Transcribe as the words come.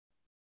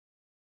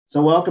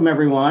So welcome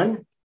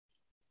everyone.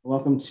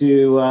 Welcome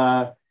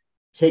to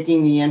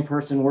taking the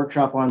in-person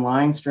workshop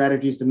online,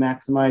 strategies to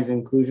maximize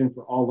inclusion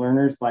for all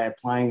learners by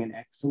applying an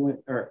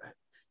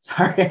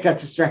I got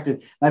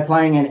distracted, by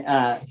applying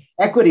an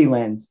equity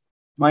lens.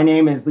 My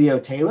name is Leo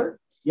Taylor.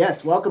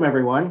 Yes, welcome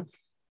everyone.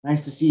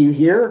 Nice to see you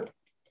here.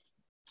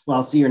 Well,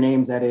 I'll see your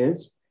names, that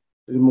is.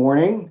 Good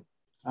morning.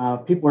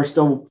 People are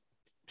still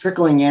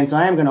trickling in, so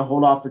I am going to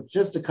hold off for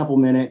just a couple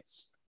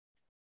minutes.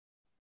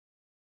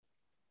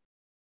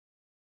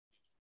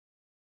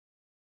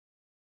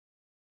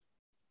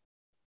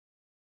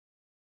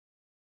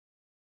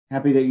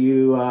 Happy that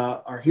you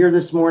are here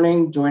this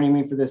morning, joining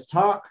me for this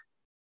talk.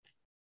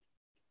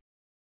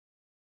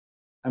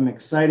 I'm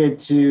excited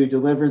to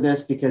deliver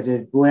this because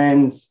it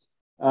blends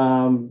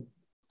quite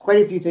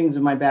a few things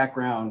in my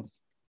background.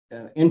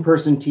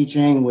 In-person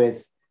teaching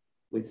with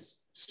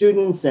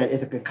students at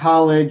Ithaca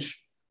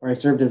College, where I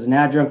served as an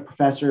adjunct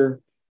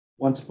professor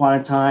once upon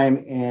a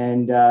time,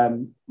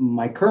 and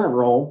my current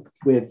role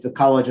with the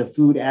College of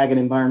Food, Ag, and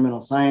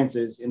Environmental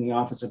Sciences in the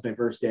Office of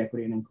Diversity,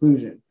 Equity, and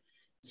Inclusion.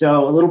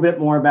 So a little bit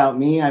more about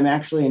me. I'm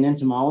actually an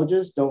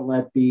entomologist. Don't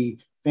let the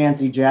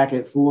fancy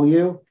jacket fool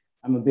you.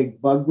 I'm a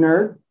big bug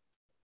nerd.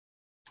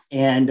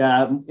 And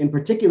in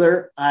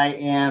particular, I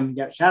am,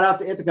 shout out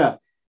to Ithaca.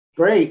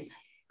 Great,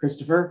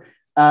 Christopher.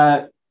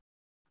 I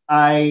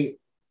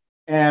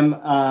am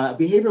a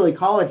behavioral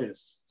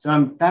ecologist. So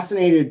I'm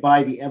fascinated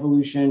by the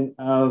evolution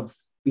of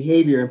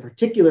behavior, in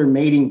particular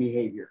mating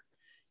behavior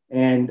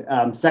and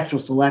sexual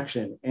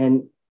selection.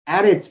 And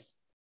at its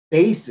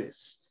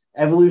basis,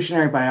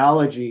 evolutionary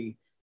biology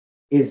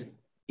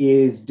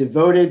is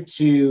devoted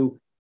to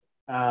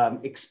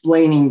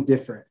explaining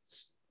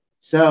difference.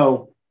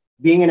 So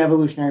being an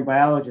evolutionary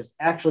biologist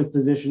actually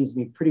positions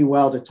me pretty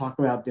well to talk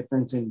about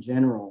difference in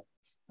general,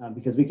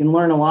 because we can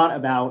learn a lot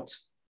about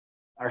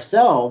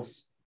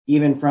ourselves,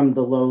 even from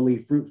the lowly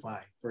fruit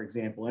fly, for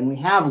example. And we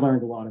have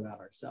learned a lot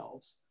about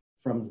ourselves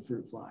from the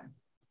fruit fly.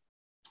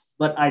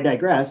 But I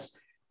digress.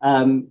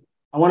 I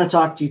want to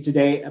talk to you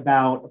today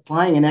about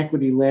applying an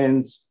equity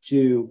lens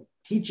to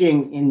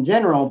teaching in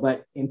general,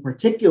 but in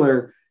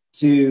particular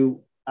to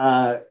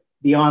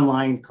the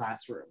online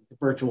classroom, the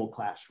virtual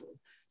classroom.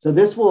 So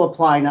this will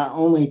apply not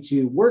only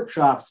to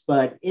workshops,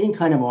 but any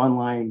kind of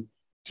online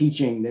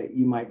teaching that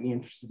you might be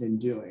interested in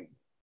doing.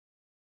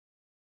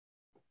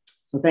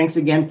 So thanks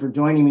again for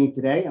joining me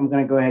today. I'm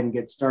going to go ahead and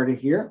get started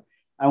here.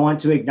 I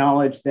want to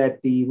acknowledge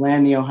that the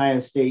land the Ohio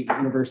State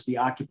University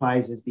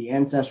occupies is the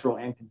ancestral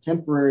and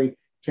contemporary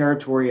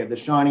territory of the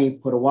Shawnee,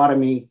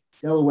 Potawatomi,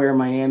 Delaware,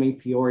 Miami,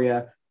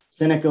 Peoria,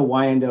 Seneca,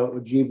 Wyandotte,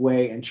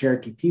 Ojibwe, and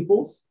Cherokee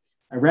peoples.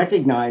 I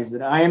recognize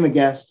that I am a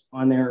guest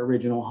on their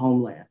original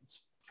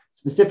homelands.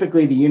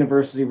 Specifically, the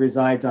university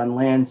resides on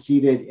land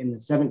ceded in the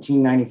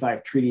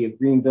 1795 Treaty of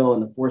Greenville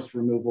and the forced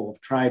removal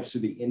of tribes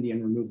through the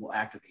Indian Removal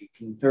Act of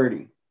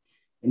 1830.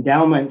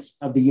 Endowments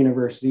of the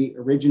university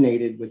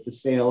originated with the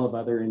sale of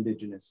other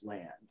indigenous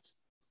lands.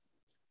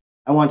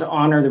 I want to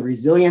honor the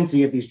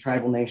resiliency of these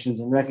tribal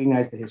nations and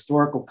recognize the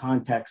historical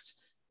context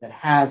that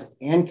has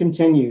and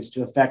continues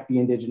to affect the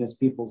indigenous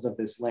peoples of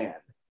this land.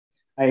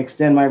 I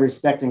extend my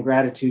respect and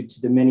gratitude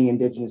to the many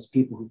indigenous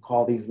people who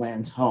call these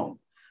lands home.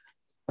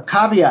 A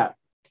caveat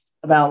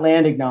about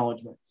land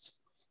acknowledgements,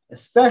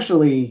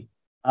 especially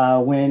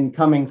when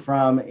coming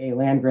from a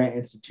land grant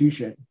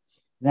institution,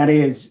 that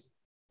is,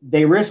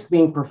 they risk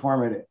being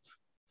performative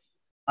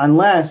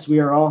unless we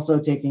are also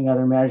taking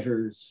other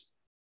measures,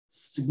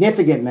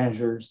 significant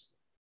measures,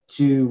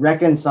 to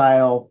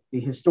reconcile the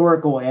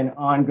historical and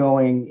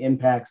ongoing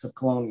impacts of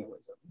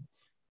colonialism.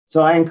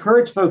 So I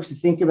encourage folks to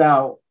think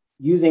about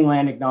using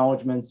land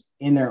acknowledgements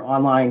in their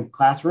online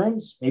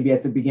classrooms, maybe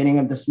at the beginning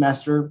of the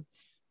semester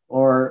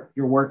or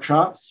your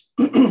workshops,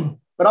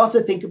 but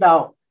also think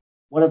about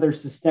what other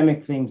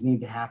systemic things need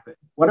to happen.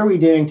 What are we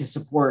doing to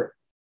support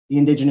the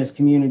indigenous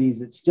communities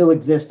that still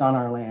exist on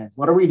our lands?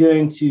 What are we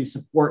doing to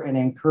support and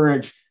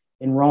encourage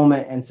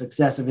enrollment and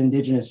success of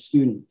indigenous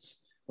students?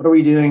 What are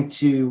we doing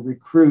to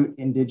recruit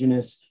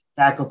indigenous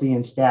faculty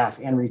and staff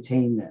and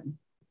retain them?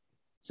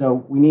 So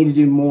we need to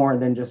do more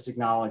than just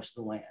acknowledge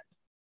the land.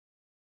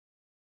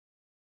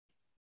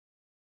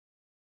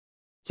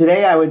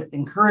 Today, I would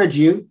encourage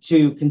you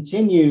to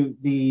continue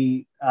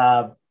the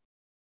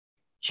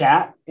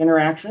chat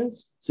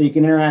interactions so you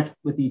can interact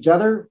with each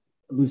other.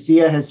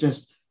 Lucia has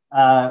just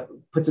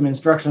put some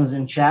instructions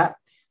in chat.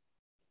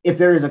 If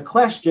there is a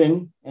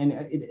question, and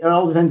it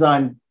all depends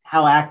on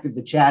how active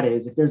the chat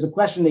is, if there's a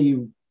question that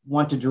you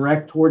want to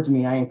direct towards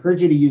me, I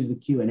encourage you to use the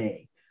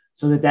Q&A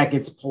so that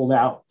gets pulled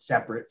out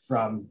separate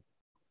from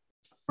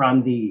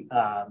the,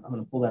 I'm going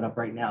to pull that up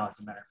right now, as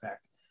a matter of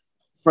fact,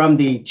 from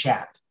the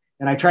chat.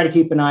 And I try to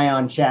keep an eye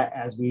on chat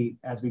as we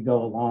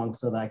go along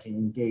so that I can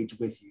engage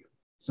with you.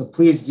 So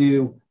please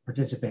do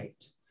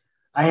participate.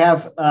 I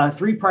have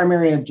three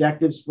primary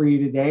objectives for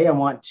you today. I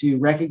want to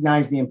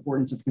recognize the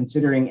importance of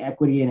considering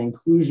equity and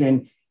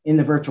inclusion in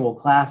the virtual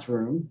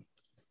classroom.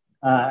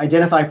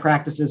 identify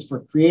practices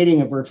for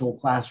creating a virtual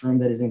classroom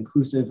that is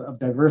inclusive of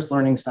diverse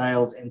learning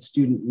styles and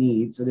student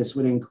needs. So this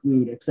would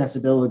include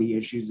accessibility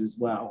issues as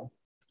well.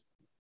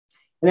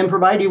 And then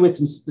provide you with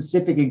some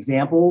specific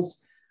examples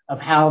of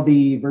how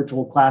the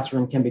virtual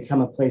classroom can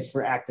become a place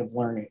for active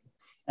learning.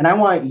 And I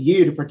want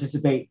you to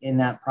participate in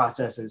that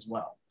process as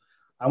well.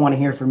 I want to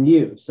hear from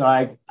you. So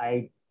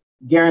I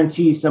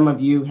guarantee some of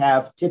you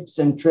have tips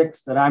and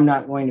tricks that I'm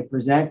not going to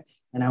present,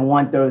 and I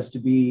want those to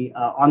be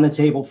on the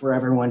table for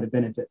everyone to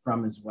benefit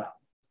from as well.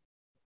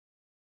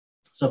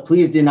 So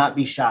please do not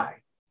be shy.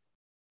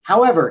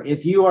 However,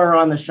 if you are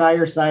on the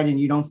shyer side and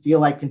you don't feel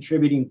like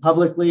contributing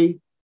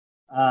publicly,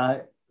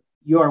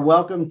 you are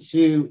welcome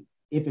to,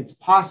 if it's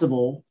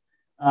possible,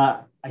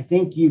 I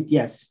think you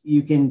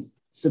can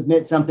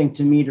submit something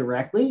to me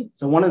directly.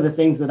 So one of the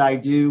things that I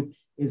do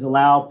is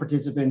allow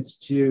participants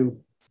to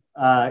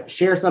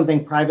share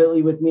something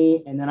privately with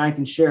me, and then I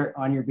can share it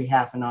on your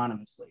behalf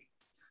anonymously.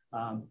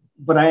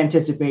 But I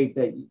anticipate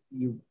that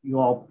you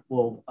all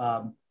will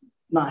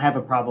not have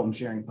a problem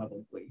sharing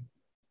publicly.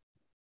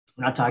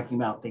 We're not talking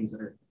about things that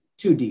are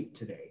too deep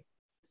today.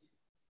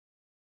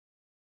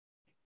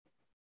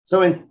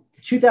 So in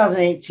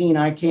 2018,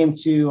 I came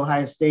to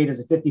Ohio State as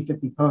a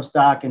 50-50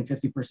 postdoc and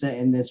 50%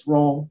 in this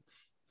role.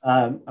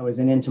 I was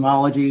in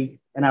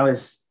entomology, and I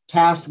was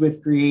tasked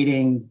with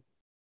creating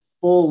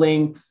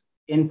full-length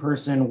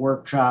in-person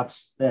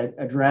workshops that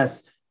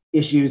address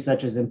issues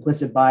such as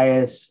implicit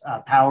bias,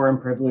 power and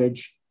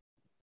privilege.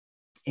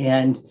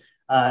 And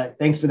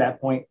thanks for that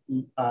point,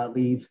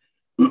 Leave.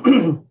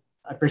 I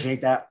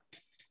appreciate that.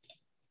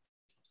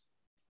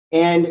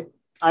 And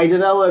I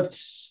developed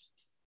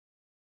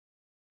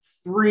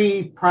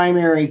 3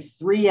 primary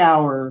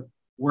 3-hour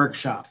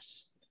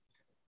workshops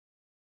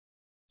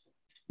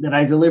that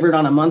I delivered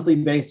on a monthly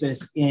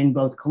basis in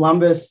both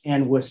Columbus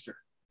and Worcester.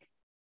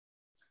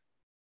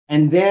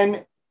 And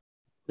then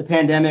the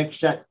pandemic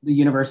shut the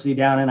university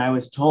down, and I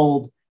was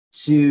told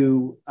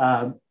to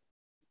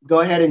go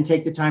ahead and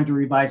take the time to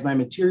revise my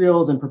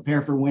materials and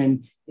prepare for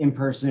when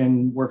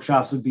in-person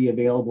workshops would be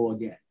available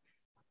again.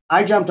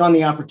 I jumped on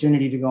the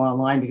opportunity to go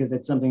online because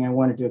it's something I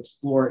wanted to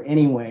explore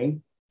anyway,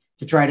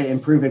 to try to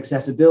improve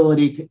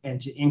accessibility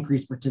and to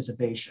increase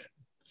participation.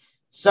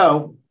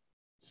 So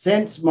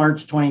since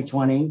March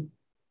 2020,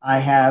 I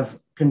have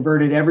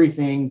converted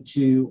everything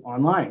to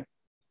online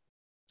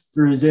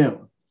through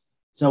Zoom.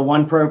 So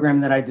one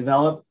program that I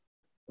developed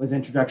was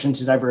Introduction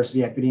to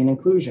Diversity, Equity, and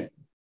Inclusion.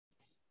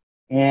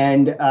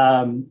 And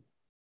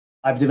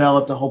I've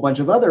developed a whole bunch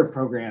of other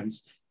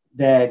programs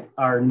that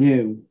are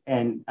new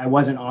and I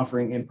wasn't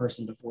offering in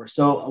person before.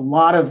 So a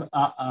lot of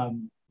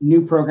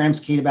new programs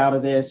came out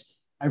of this.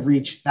 I've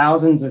reached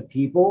thousands of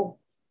people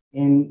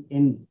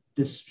in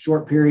this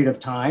short period of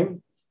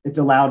time. It's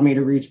allowed me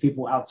to reach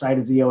people outside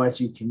of the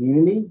OSU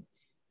community.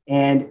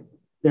 And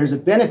there's a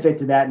benefit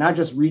to that, not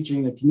just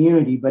reaching the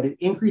community, but it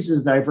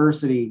increases the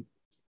diversity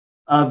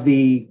of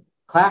the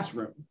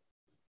classroom.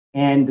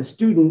 And the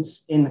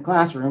students in the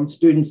classroom,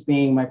 students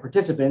being my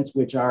participants,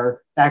 which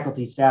are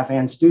faculty, staff,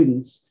 and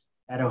students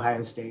at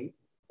Ohio State,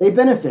 they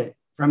benefit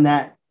from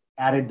that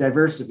added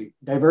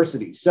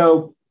diversity.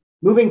 So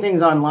moving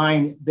things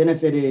online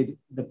benefited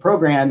the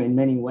program in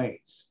many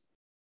ways.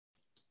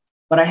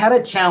 But I had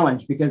a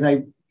challenge because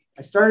I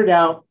started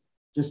out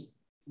just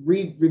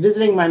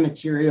revisiting my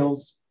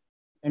materials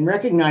and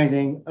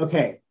recognizing,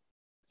 okay,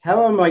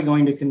 how am I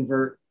going to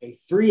convert a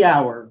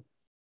 3-hour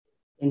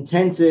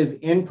intensive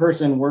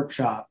in-person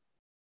workshop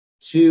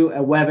to a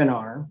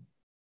webinar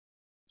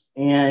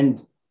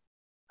and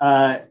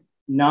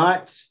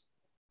not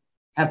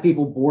have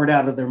people bored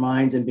out of their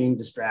minds and being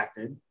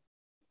distracted?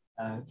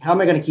 How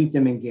am I going to keep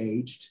them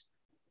engaged?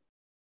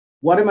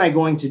 What am I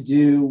going to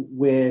do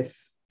with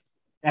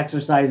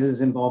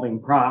exercises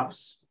involving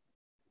props?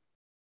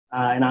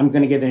 And I'm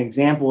going to give an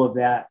example of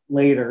that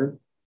later.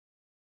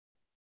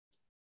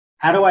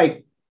 How do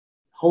I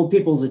hold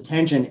people's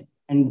attention,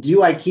 and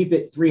do I keep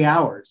it 3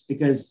 hours?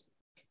 Because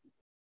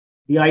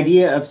the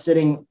idea of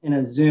sitting in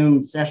a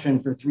Zoom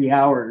session for 3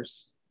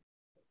 hours,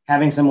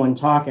 having someone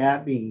talk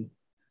at me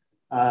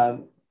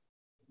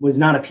was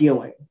not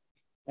appealing.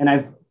 And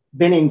I've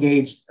been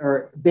engaged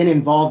or been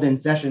involved in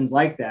sessions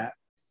like that,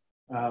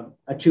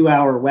 a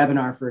 2-hour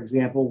webinar, for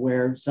example,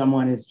 where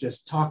someone is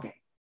just talking,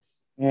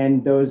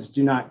 and those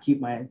do not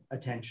keep my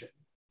attention.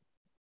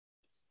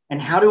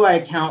 And how do I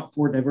account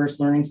for diverse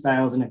learning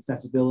styles and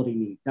accessibility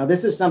needs? Now,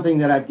 this is something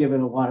that I've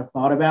given a lot of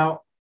thought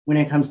about when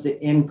it comes to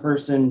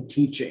in-person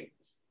teaching,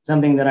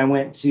 something that I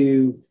went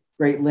to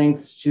great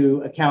lengths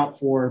to account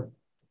for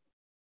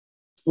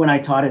when I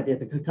taught at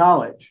Ithaca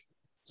College.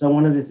 So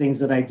one of the things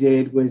that I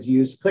did was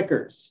use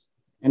clickers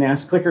and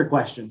ask clicker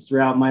questions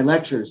throughout my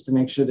lectures to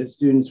make sure that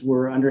students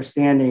were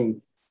understanding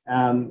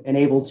and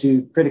able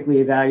to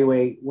critically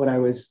evaluate what I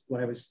was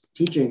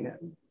teaching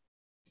them.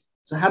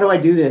 So how do I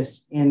do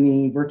this in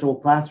the virtual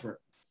classroom?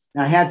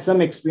 Now, I had some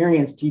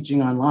experience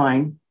teaching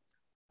online.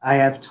 I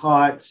have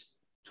taught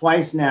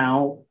twice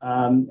now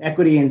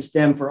equity in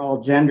STEM for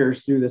all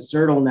genders through the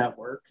CERTL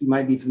network. You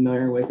might be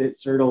familiar with it.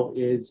 CERTL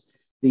is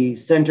the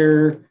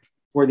Center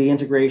for the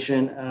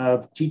integration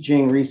of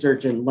teaching,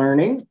 research, and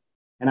learning.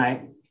 And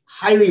I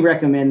highly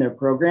recommend their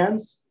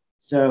programs.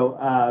 So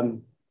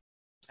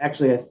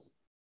actually,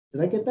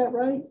 did I get that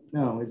right?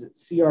 No, is it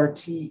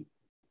CRT?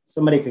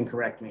 Somebody can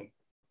correct me.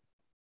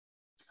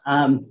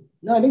 No,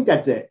 I think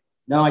that's it.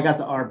 No, I got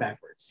the R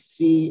backwards.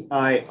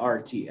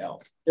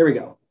 CIRTL. There we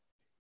go.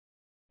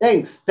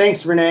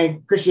 Thanks, Renee.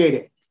 Appreciate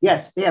it.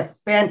 Yes, they have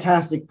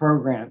fantastic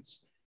programs.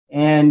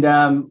 And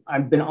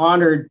I've been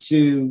honored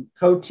to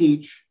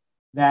co-teach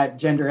that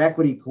gender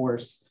equity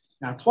course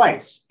now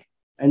twice.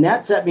 And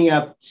that set me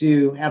up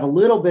to have a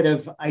little bit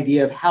of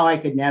idea of how I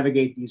could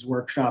navigate these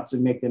workshops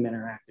and make them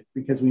interactive,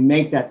 because we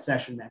make that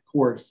session, that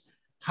course,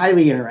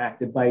 highly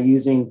interactive by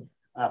using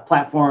a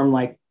platform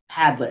like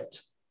Padlet,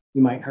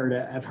 you might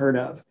have heard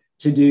of,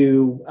 to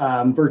do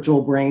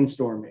virtual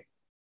brainstorming.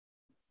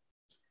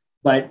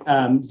 But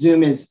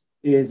Zoom is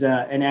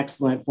an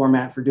excellent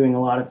format for doing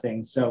a lot of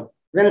things. So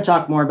we're going to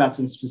talk more about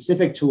some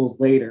specific tools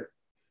later.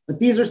 But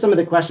these are some of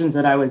the questions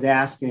that I was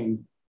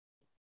asking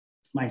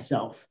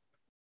myself.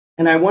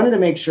 And I wanted to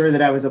make sure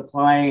that I was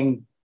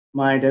applying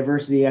my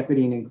diversity,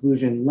 equity, and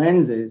inclusion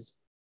lenses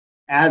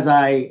as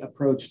I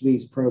approach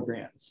these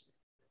programs.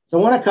 So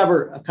I want to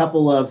cover a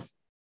couple of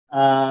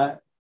oh,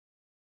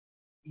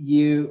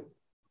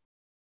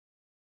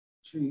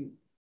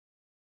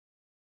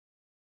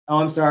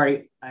 I'm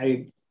sorry.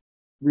 I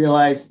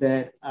realized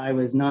that I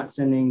was not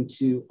sending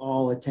to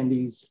all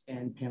attendees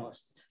and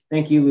panelists.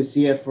 Thank you,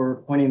 Lucia,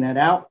 for pointing that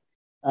out.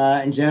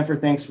 And Jennifer,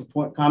 thanks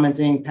for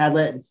commenting.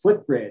 Padlet and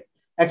Flipgrid.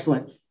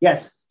 Excellent.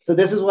 Yes. So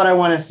this is what I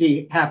want to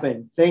see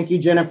happen. Thank you,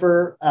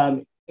 Jennifer.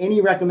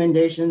 Any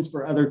recommendations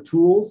for other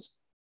tools?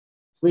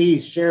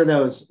 Please share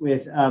those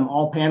with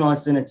all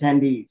panelists and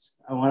attendees.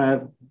 I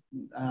want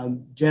to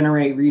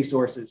generate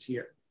resources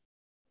here.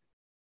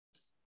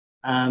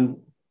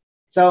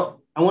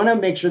 So I want to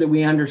make sure that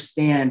we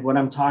understand what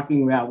I'm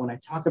talking about when I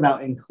talk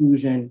about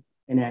inclusion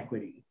and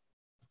equity.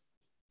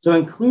 So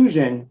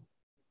inclusion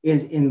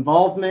is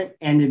involvement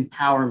and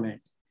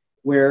empowerment,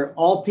 where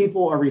all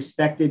people are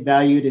respected,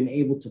 valued, and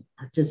able to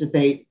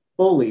participate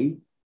fully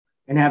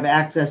and have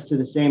access to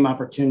the same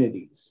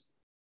opportunities.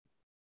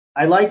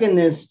 I liken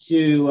this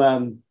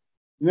to,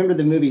 remember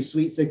the movie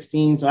Sweet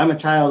 16? So I'm a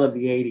child of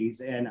the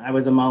 80s and I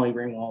was a Molly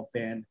Ringwald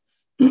fan.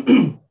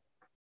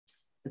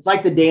 It's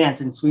like the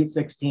dance in Sweet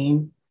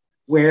 16,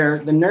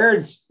 where the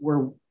nerds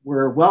were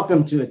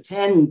welcome to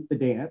attend the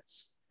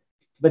dance,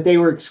 but they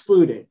were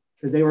excluded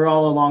because they were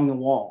all along the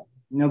wall.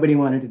 Nobody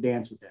wanted to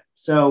dance with them.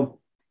 So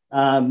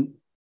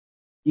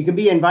you can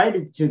be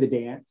invited to the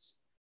dance,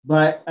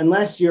 but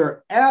unless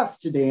you're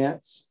asked to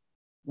dance,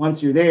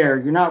 once you're there,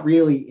 you're not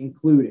really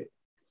included.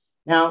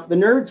 Now, the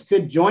nerds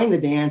could join the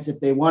dance if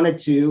they wanted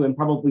to and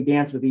probably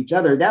dance with each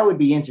other. That would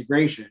be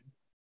integration.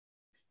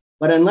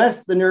 But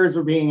unless the nerds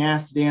were being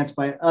asked to dance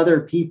by other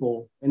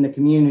people in the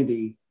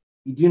community,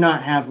 you do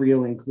not have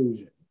real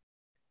inclusion.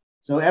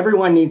 So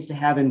everyone needs to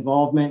have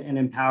involvement and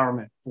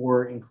empowerment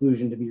for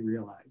inclusion to be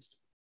realized.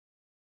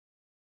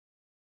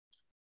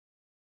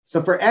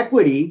 So for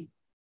equity,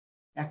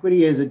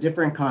 equity is a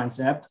different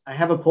concept. I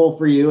have a poll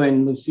for you,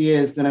 and Lucia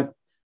is going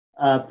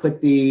to put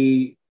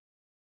the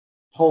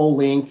poll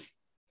link.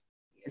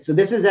 So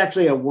this is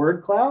actually a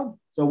word cloud.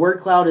 So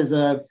word cloud is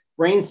a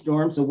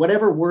brainstorm. So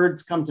whatever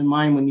words come to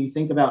mind when you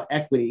think about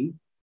equity,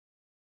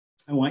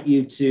 I want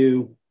you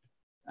to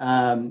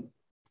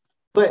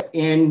put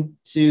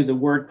into the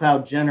word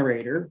cloud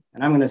generator.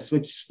 And I'm going to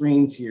switch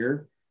screens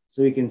here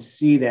so we can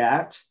see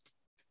that.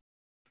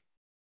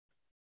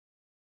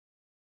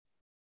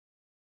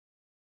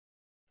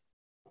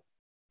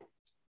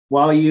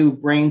 While you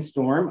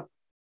brainstorm,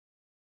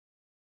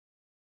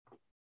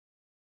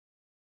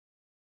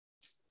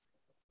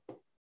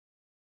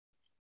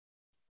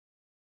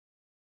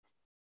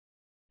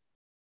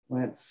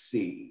 let's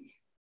see.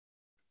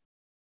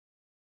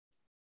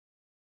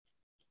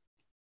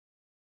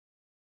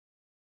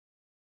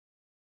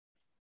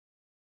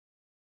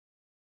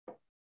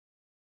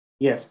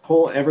 Yes,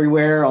 poll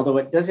everywhere, although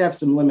it does have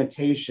some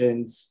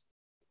limitations.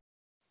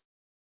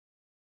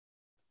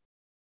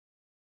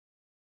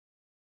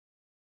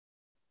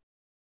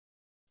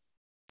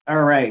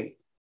 All right,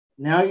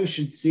 now you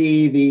should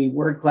see the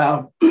word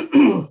cloud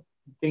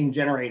being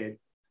generated.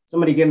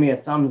 Somebody give me a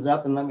thumbs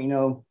up and let me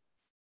know.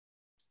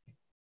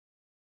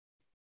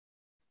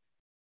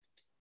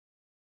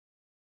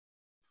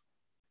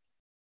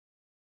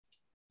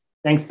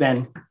 Thanks,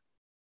 Ben.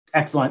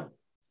 Excellent.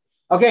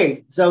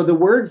 Okay, so the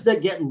words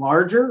that get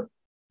larger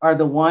are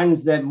the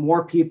ones that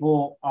more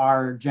people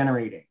are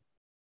generating.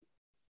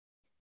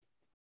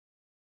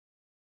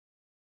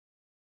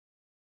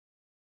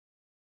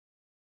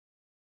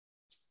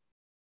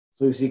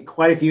 So we see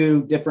quite a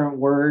few different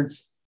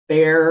words: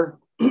 fair,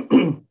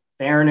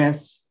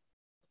 fairness,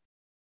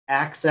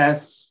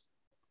 access,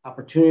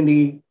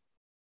 opportunity,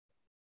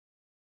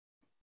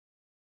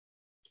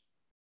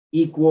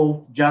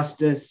 equal,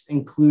 justice,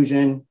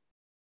 inclusion.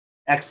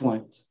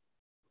 Excellent.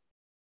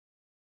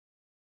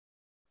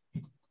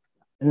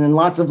 And then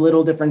lots of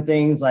little different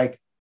things like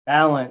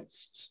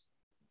balanced,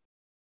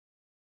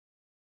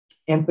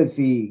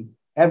 empathy,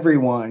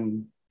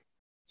 everyone,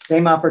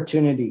 same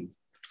opportunity,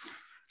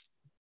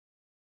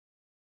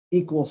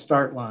 equal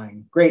start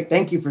line. Great,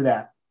 thank you for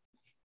that.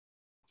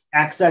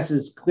 Access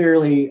is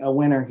clearly a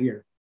winner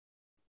here.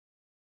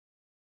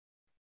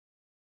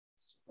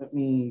 Let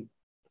me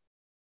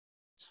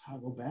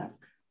toggle back.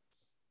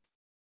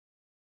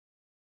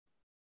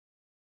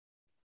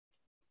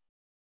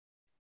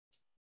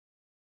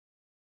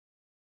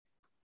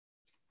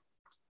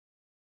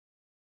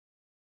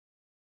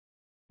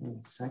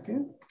 One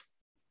second.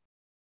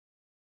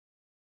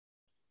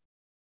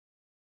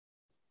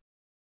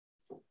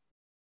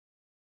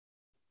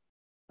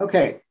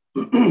 Okay.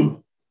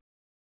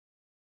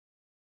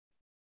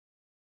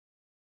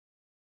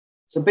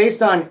 So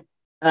based on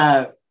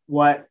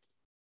what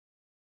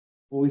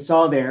we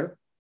saw there,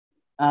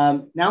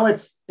 now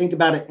let's think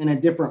about it in a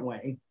different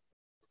way.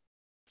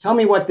 Tell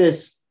me what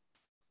this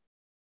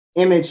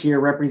image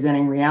here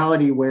representing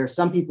reality where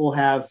some people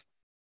have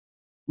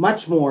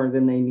much more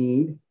than they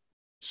need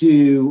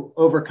to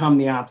overcome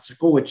the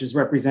obstacle, which is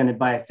represented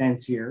by a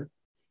fence here.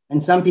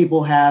 And some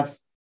people have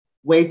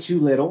way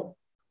too little,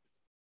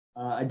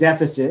 a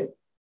deficit.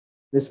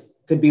 This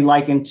could be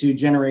likened to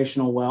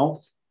generational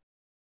wealth.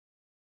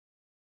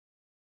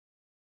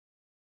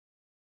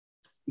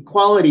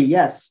 Equality,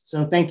 yes,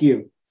 so thank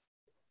you.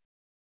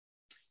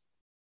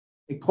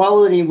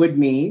 Equality would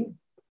mean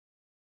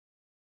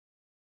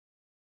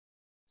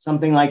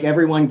something like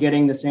everyone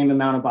getting the same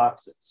amount of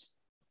boxes.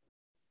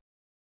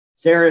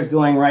 Sarah is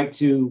going right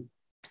to,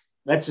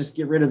 let's just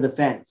get rid of the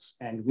fence.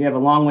 And we have a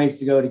long ways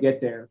to go to get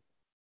there.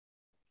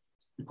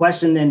 The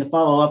question then to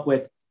follow up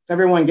with, if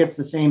everyone gets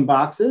the same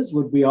boxes,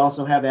 would we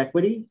also have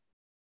equity?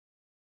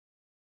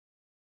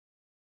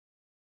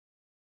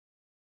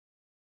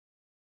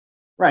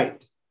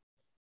 Right.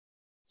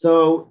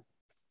 So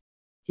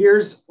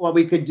here's what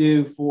we could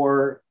do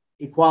for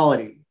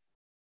equality.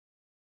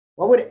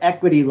 What would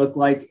equity look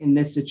like in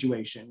this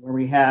situation where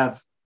we have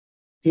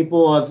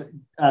people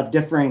of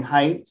differing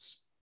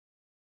heights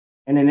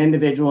and an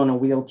individual in a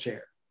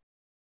wheelchair?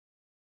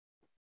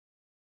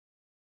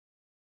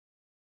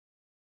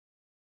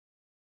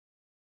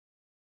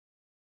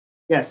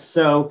 Yes,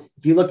 so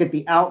if you look at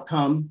the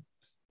outcome,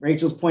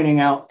 Rachel's pointing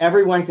out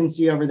everyone can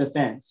see over the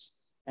fence.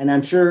 And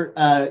I'm sure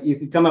you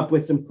could come up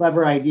with some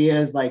clever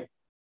ideas like,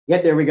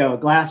 yeah, there we go, a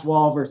glass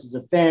wall versus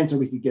a fence, or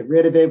we could get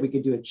rid of it. We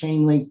could do a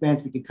chain link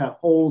fence. We could cut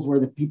holes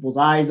where the people's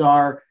eyes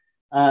are.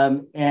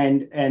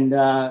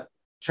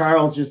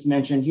 Charles just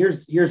mentioned,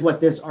 here's what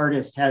this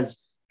artist has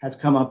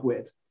come up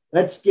with.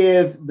 Let's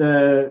give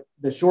the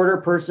shorter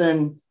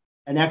person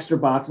an extra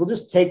box. We'll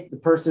just take the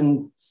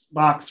person's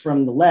box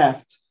from the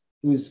left,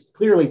 who's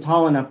clearly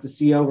tall enough to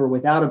see over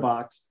without a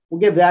box.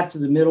 We'll give that to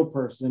the middle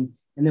person,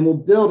 and then we'll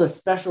build a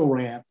special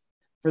ramp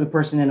for the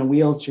person in a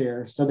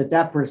wheelchair so that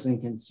that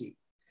person can see.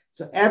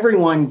 So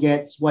everyone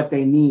gets what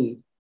they need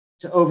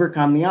to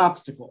overcome the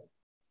obstacle.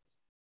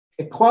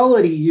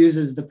 Equality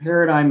uses the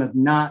paradigm of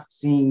not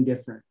seeing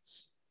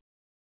difference.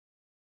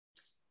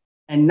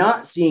 And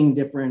not seeing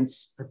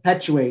difference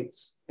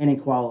perpetuates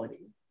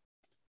inequality.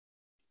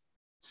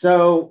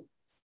 So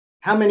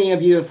how many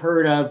of you have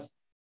heard of,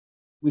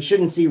 we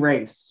shouldn't see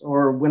race,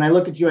 or when I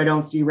look at you, I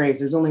don't see race.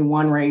 There's only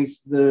one race,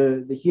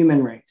 the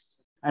human race.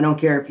 I don't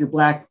care if you're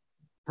black,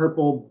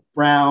 purple,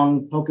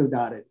 brown, polka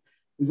dotted.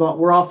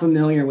 We're all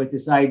familiar with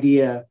this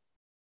idea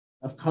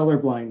of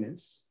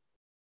colorblindness.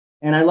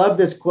 And I love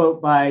this quote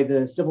by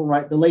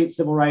the late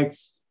civil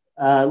rights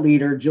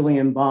leader,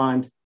 Julian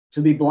Bond.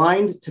 To be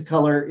blind to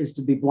color is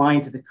to be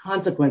blind to the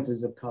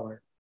consequences of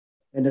color,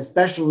 and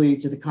especially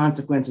to the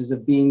consequences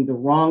of being the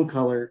wrong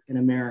color in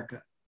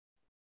America.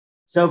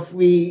 So if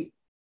we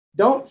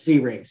don't see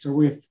race,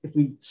 or if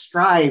we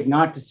strive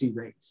not to see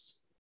race,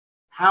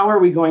 how are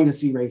we going to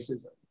see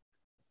racism?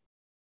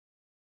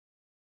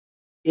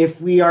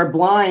 If we are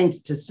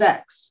blind to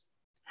sex,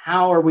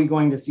 how are we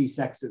going to see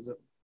sexism?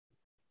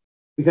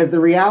 Because the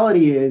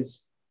reality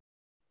is,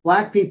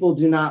 Black people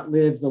do not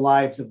live the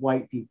lives of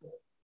white people.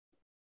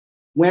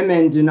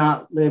 Women do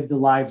not live the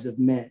lives of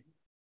men.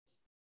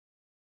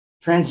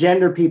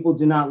 Transgender people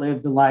do not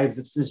live the lives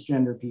of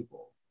cisgender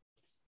people.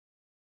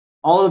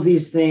 All of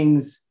these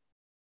things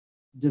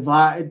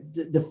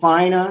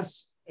define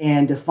us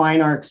and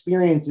define our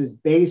experiences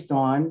based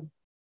on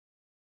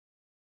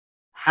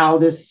how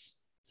this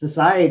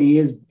society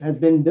has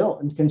been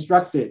built and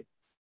constructed.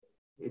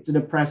 It's an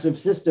oppressive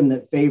system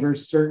that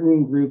favors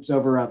certain groups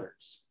over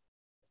others.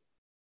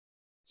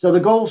 So the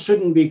goal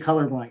shouldn't be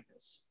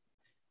colorblindness.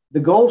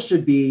 The goal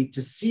should be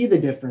to see the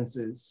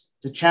differences,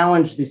 to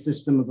challenge the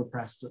system of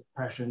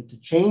oppression, to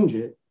change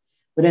it.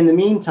 But in the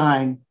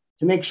meantime,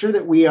 to make sure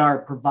that we are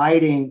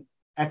providing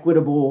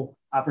equitable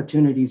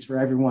opportunities for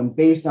everyone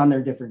based on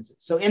their differences.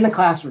 So in the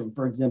classroom,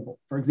 for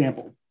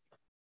example,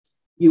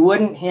 you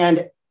wouldn't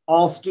hand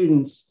all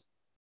students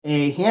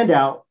a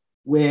handout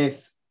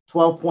with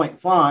 12-point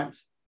font,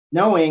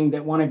 knowing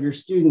that one of your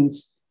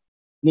students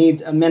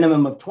needs a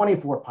minimum of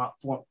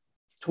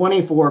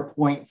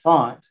 24-point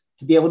font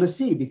to be able to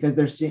see because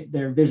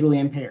they're visually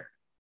impaired.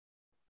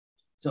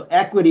 So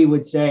equity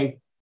would say,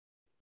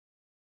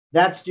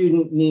 that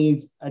student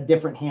needs a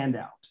different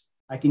handout.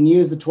 I can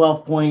use the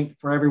 12-point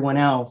for everyone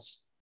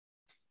else,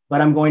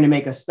 but I'm going to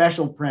make a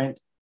special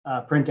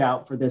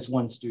printout for this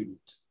one student.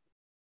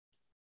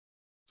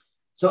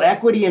 So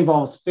equity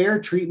involves fair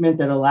treatment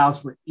that allows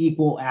for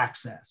equal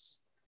access,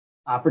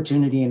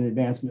 opportunity, and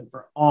advancement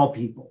for all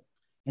people.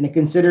 And it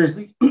considers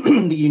the,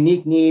 the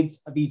unique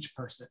needs of each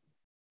person.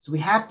 So we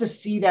have to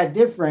see that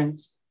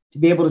difference to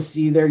be able to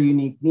see their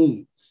unique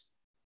needs.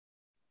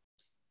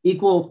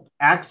 Equal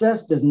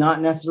access does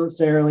not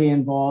necessarily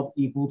involve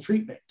equal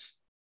treatment.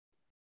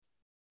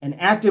 And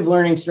active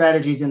learning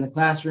strategies in the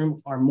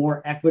classroom are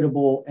more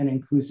equitable and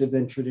inclusive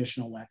than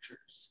traditional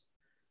lectures.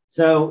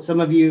 So some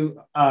of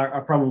you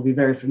are probably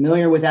very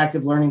familiar with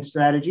active learning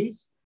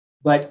strategies,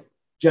 but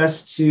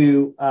just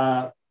to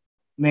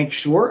make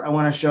sure, I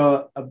want to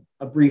show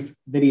a brief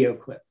video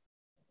clip.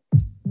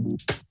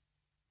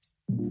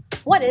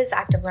 What is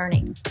active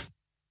learning?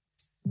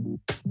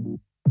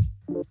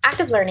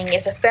 Active learning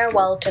is a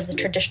farewell to the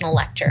traditional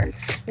lecture.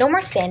 No more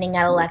standing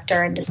at a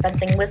lecture and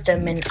dispensing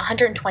wisdom in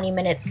 120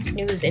 minutes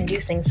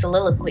snooze-inducing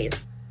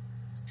soliloquies.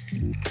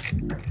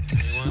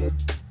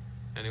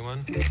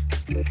 Anyone?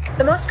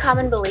 The most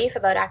common belief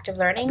about active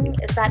learning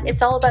is that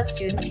it's all about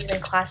students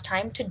using class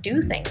time to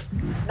do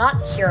things,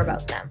 not hear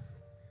about them.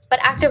 But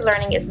active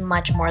learning is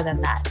much more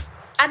than that.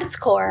 At its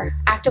core,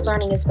 active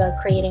learning is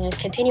about creating a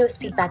continuous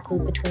feedback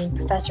loop between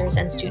professors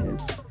and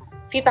students.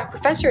 Feedback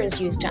professor is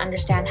used to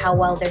understand how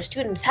well their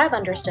students have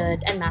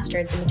understood and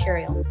mastered the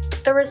material.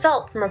 The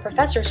result from a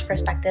professor's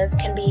perspective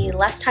can be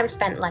less time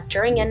spent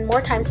lecturing and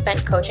more time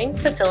spent coaching,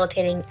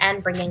 facilitating,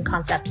 and bringing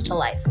concepts to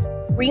life.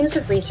 Reams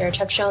of research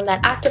have shown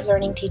that active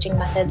learning teaching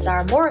methods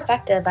are more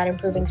effective at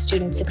improving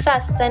student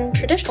success than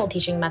traditional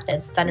teaching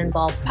methods that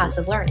involve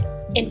passive learning.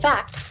 In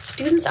fact,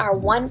 students are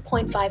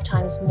 1.5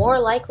 times more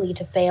likely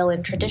to fail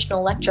in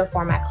traditional lecture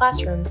format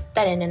classrooms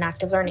than in an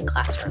active learning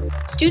classroom.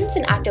 Students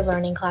in active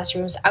learning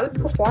classrooms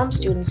outperform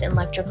students in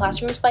lecture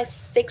classrooms by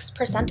 6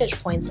 percentage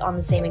points on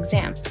the same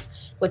exams,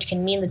 which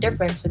can mean the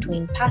difference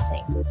between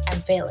passing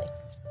and failing.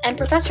 And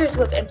professors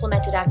who have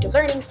implemented active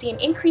learning see an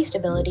increased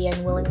ability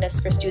and willingness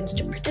for students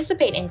to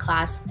participate in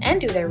class and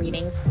do their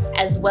readings,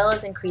 as well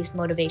as increased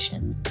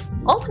motivation.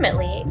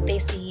 Ultimately, they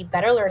see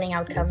better learning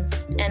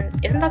outcomes, and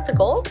isn't that the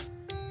goal?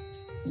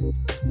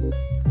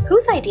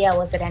 Whose idea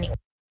was it anyway?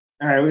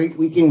 All right,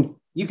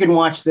 you can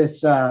watch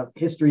this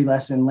history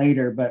lesson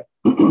later, but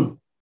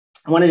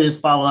I want to just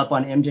follow up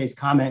on MJ's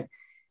comment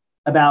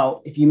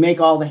about if you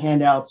make all the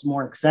handouts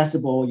more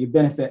accessible, you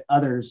benefit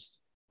others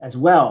as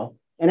well.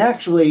 And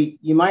actually,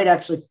 you might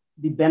actually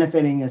be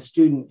benefiting a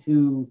student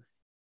who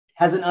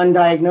has an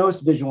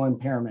undiagnosed visual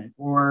impairment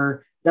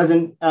or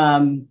doesn't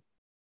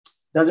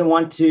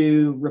want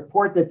to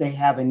report that they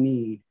have a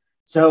need.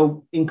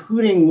 So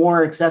including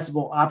more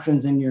accessible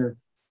options in your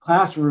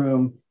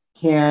classroom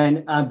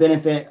can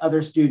benefit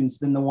other students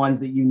than the ones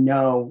that you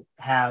know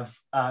have,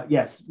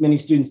 yes, many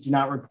students do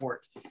not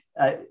report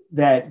that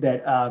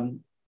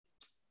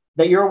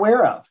you're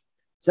aware of.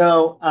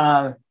 So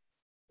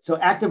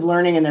active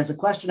learning, and there's a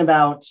question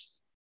about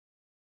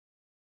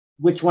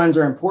which ones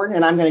are important,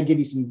 and I'm going to give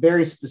you some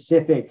very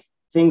specific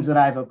things that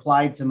I've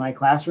applied to my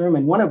classroom,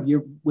 and one of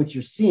which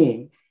you're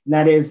seeing, and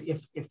that is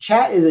if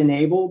chat is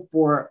enabled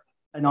for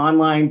an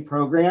online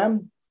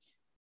program,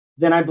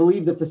 then I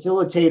believe the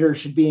facilitator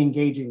should be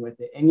engaging with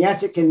it. And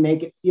yes, it can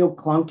make it feel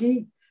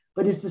clunky,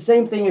 but it's the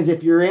same thing as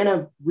if you're in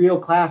a real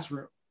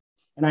classroom.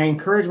 And I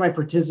encourage my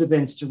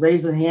participants to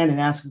raise their hand and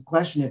ask a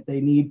question if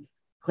they need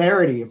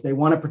clarity, if they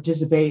want to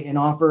participate and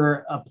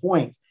offer a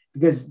point,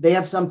 because they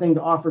have something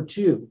to offer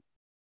too.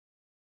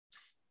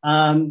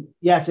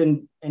 Yes,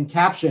 and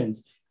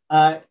captions.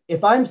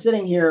 If I'm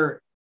sitting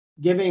here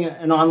giving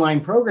an online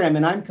program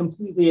and I'm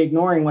completely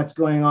ignoring what's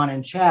going on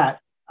in chat,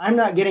 I'm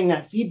not getting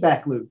that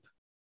feedback loop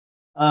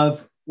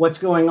of what's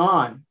going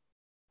on.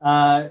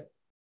 And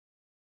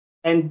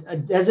a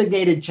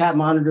designated chat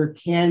monitor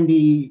can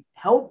be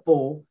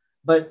helpful,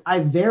 but I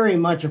very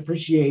much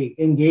appreciate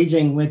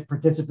engaging with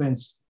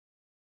participants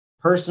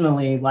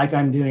personally, like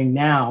I'm doing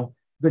now,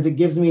 because it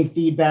gives me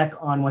feedback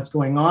on what's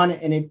going on.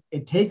 And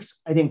it takes,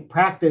 I think,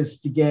 practice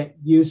to get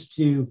used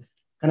to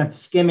kind of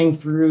skimming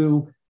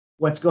through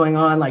what's going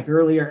on. Like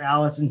earlier,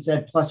 Allison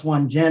said,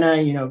 +1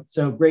 Jenna,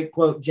 so great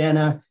quote,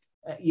 Jenna.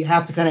 You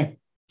have to kind of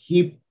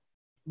keep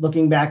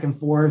looking back and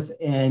forth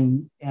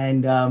and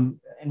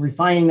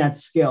refining that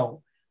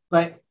skill.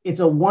 But it's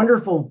a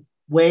wonderful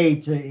way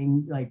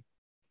to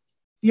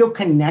feel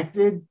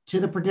connected to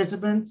the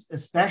participants,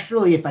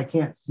 especially if I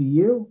can't see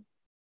you,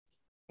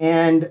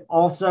 and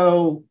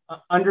also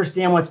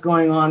understand what's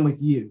going on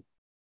with you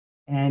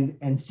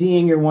and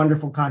seeing your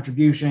wonderful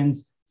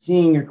contributions,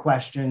 seeing your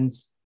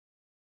questions.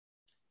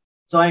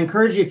 So I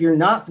encourage you, if you're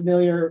not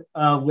familiar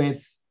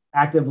with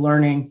active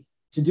learning,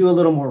 to do a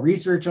little more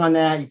research on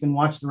that. You can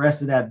watch the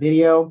rest of that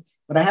video,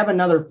 but I have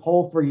another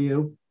poll for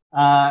you.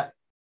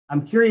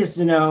 I'm curious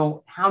to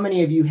know how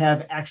many of you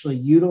have actually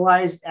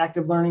utilized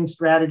active learning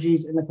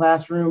strategies in the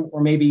classroom,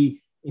 or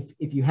maybe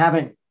if you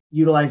haven't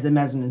utilized them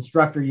as an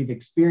instructor, you've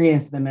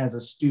experienced them as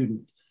a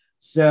student.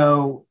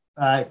 So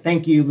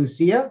thank you,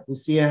 Lucia.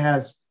 Lucia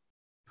has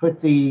put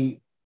the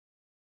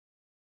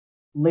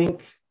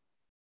link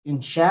in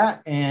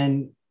chat,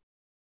 and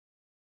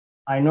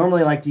I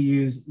normally like to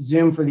use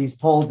Zoom for these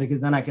polls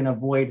because then I can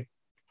avoid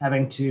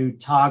having to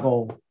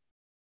toggle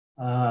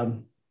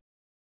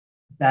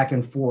back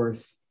and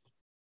forth.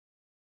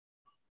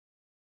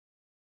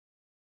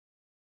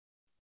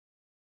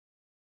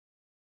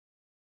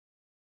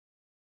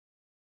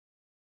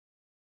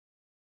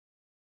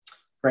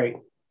 Great.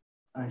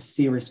 I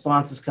see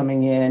responses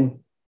coming in.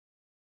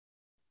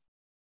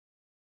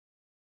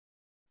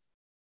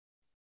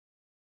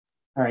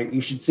 All right,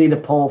 you should see the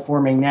poll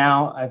forming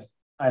now.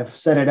 I've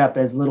set it up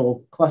as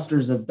little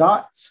clusters of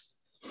dots.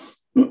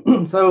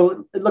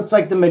 So it looks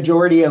like the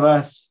majority of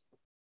us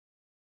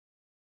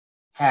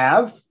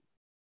have.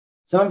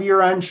 Some of you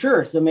are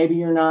unsure, so maybe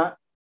you're not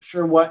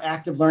sure what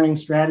active learning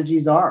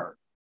strategies are.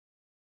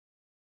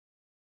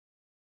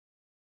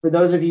 For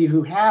those of you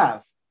who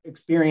have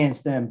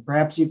experienced them,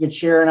 perhaps you could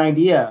share an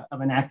idea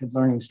of an active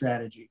learning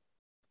strategy.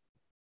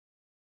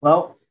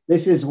 Well,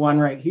 this is one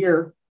right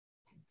here.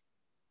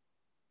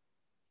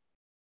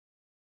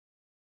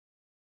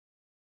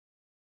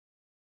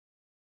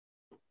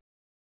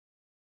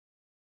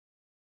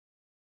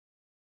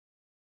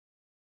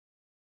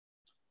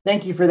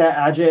 Thank you for that,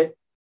 Ajit.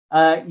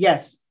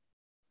 Yes,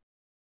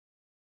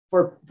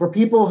 for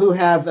people who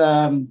have,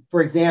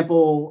 for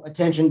example,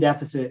 attention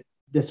deficit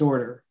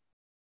disorder,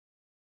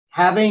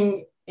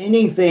 having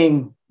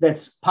anything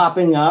that's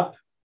popping up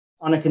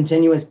on a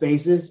continuous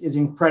basis is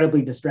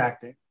incredibly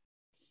distracting.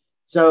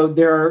 So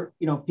there are,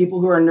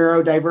 people who are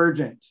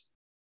neurodivergent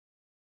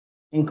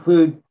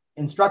include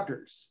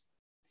instructors.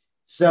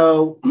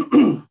 So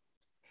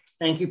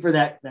thank you for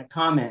that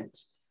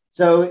comment.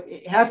 So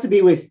it has to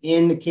be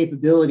within the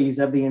capabilities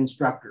of the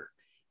instructor.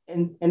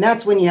 And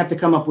that's when you have to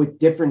come up with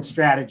different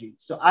strategies.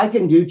 So I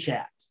can do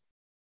chat,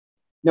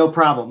 no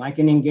problem. I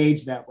can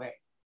engage that way.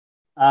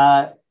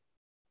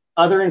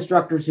 Other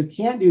instructors who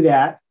can't do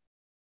that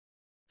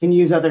can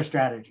use other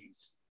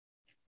strategies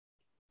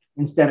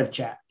instead of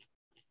chat.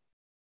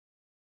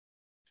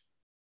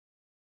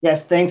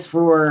 Yes, thanks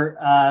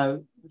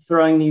for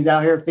throwing these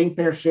out here. Think,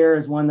 Pair, Share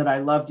is one that I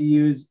love to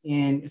use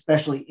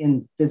especially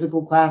in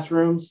physical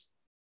classrooms.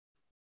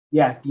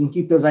 Yeah, you can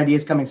keep those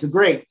ideas coming. So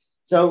great.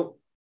 So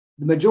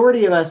the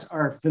majority of us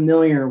are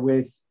familiar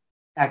with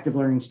active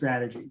learning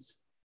strategies.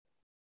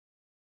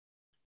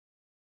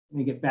 Let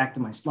me get back to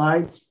my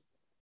slides.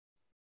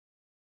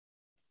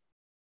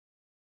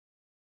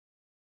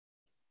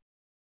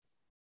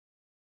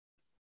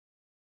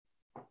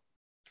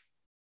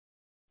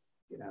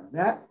 Get out of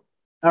that.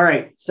 All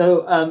right,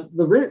 so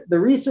the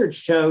research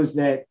shows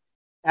that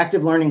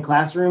active learning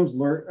classrooms,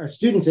 or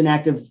students in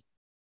active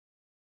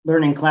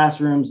learning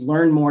classrooms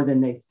learn more than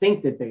they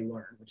think that they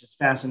learn, which is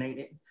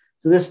fascinating.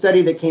 So this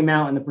study that came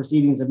out in the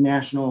Proceedings of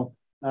National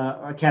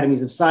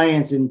Academies of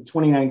Science in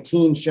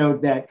 2019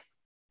 showed that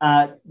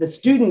the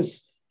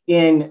students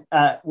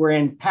were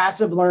in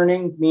passive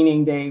learning,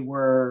 meaning they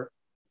were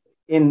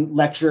in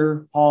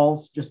lecture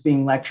halls just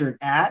being lectured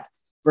at,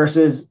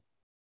 versus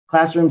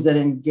classrooms that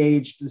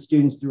engaged the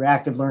students through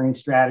active learning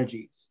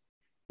strategies.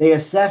 They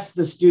assessed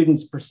the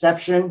students'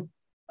 perception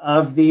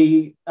of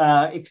the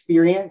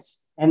experience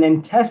and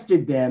then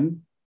tested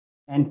them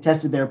and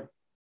tested their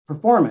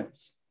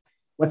performance.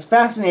 What's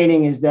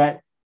fascinating is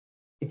that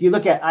if you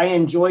look at, I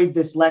enjoyed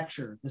this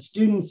lecture, the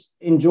students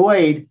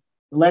enjoyed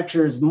the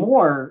lectures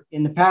more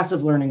in the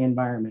passive learning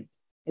environment.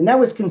 And that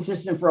was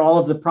consistent for all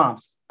of the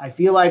prompts. I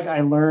feel like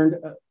I learned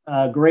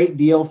a great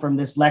deal from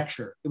this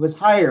lecture. It was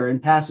higher in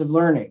passive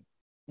learning.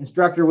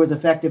 Instructor was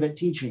effective at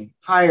teaching,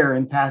 higher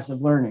in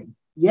passive learning.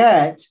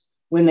 Yet,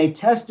 when they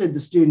tested the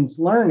students'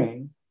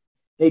 learning,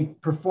 they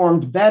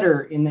performed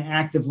better in the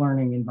active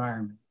learning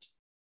environment.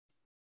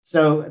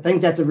 So I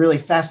think that's a really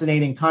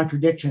fascinating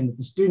contradiction that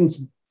the students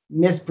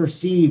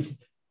misperceived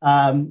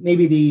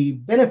maybe the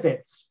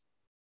benefits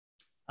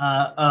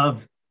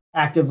of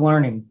active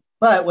learning.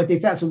 But what they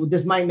found, so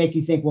this might make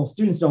you think, well,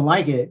 students don't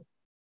like it,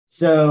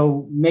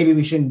 so maybe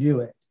we shouldn't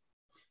do it.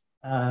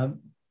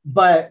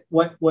 But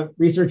what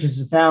researchers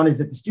have found is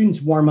that the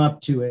students warm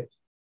up to it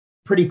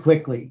pretty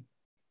quickly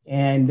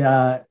and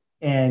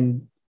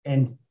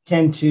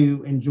tend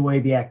to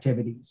enjoy the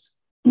activities.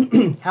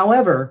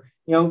 However,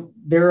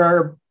 there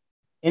are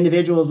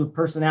individuals with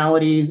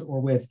personalities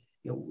or with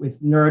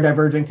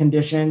neurodivergent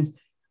conditions,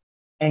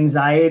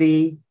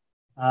 anxiety,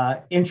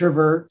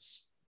 introverts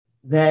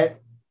that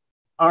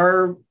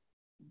are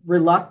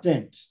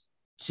reluctant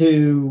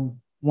to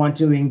want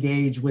to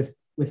engage with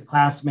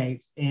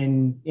classmates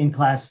in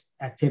class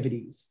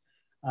activities.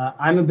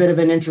 I'm a bit of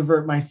an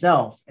introvert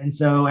myself. And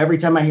so every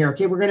time I hear,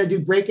 okay, we're going to do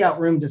breakout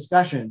room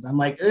discussions, I'm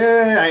like,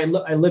 I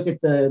look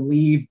at the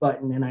leave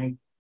button and I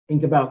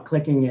think about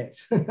clicking it.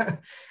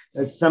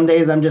 Some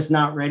days I'm just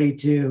not ready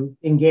to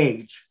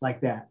engage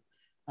like that.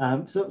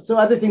 So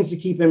other things to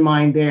keep in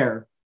mind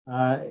there.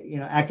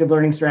 Active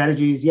learning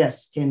strategies,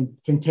 yes, can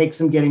take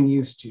some getting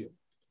used to.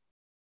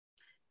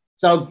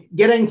 So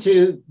getting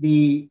to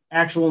the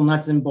actual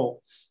nuts and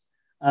bolts.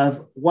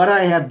 of what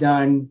I have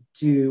done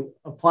to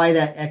apply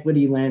that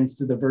equity lens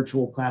to the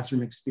virtual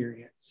classroom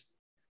experience.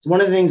 So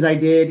one of the things I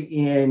did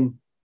in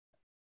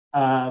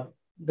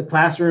the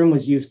classroom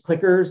was use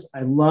clickers.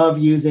 I love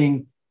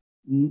using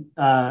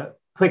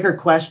clicker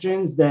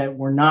questions that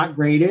were not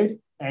graded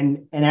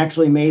and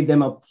actually made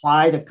them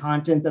apply the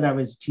content that I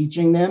was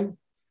teaching them.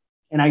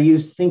 And I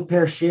used think,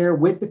 pair, share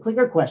with the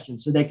clicker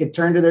questions so they could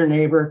turn to their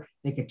neighbor,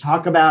 they could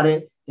talk about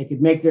it, they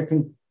could make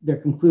their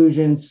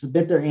conclusions,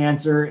 submit their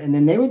answer, and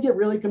then they would get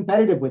really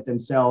competitive with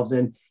themselves.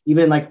 And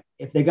even like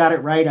if they got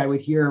it right, I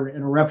would hear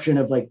an eruption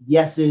of like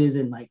yeses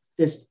and like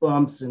fist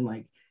bumps and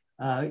like,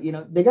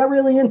 they got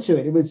really into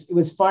it. It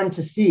was fun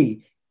to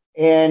see.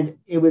 And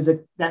it was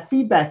that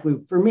feedback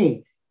loop for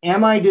me.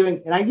 Am I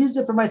doing, and I used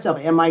it for myself,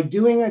 am I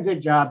doing a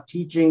good job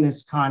teaching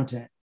this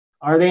content?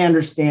 Are they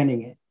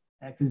understanding it?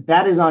 Because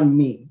that is on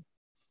me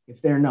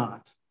if they're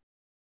not.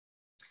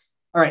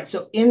 All right,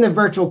 so in the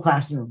virtual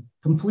classroom,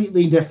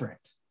 completely different.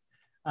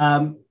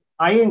 I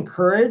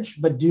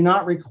encourage, but do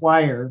not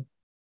require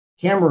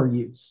camera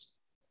use.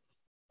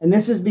 And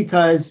this is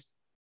because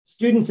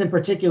students in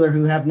particular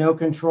who have no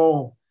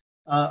control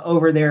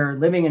over their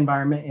living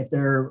environment, if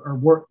they're,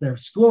 or their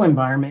school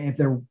environment, if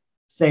they're,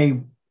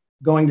 say,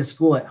 going to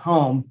school at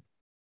home,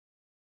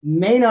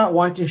 may not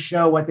want to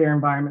show what their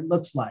environment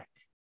looks like.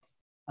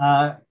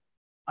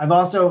 I've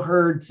also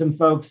heard some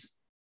folks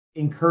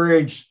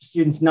encourage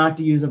students not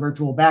to use a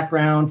virtual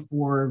background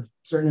for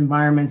certain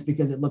environments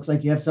because it looks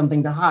like you have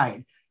something to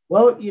hide.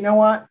 Well, you know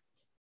what?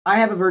 I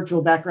have a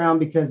virtual background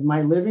because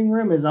my living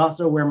room is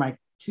also where my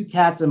 2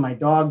 cats and my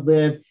dog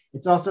live.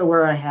 It's also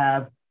where I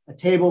have a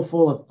table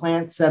full of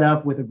plants set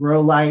up with a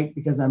grow light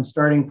because I'm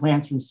starting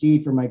plants from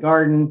seed for my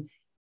garden.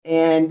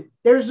 And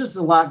there's just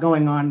a lot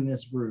going on in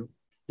this room.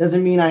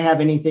 Doesn't mean I have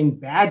anything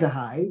bad to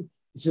hide.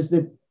 It's just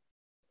that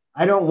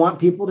I don't want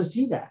people to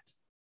see that.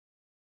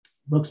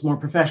 Looks more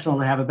professional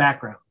to have a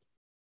background.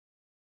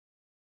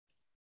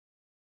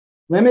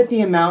 Limit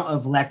the amount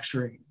of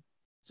lecturing.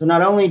 So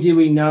not only do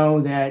we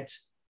know that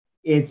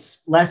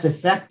it's less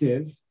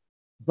effective,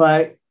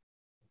 but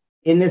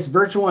in this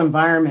virtual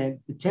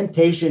environment, the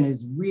temptation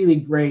is really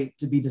great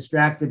to be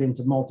distracted and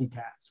to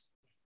multitask.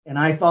 And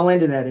I fall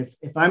into that.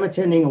 If I'm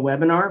attending a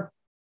webinar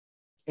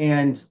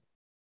and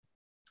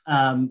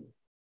the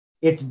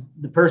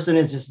person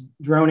is just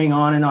droning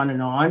on and on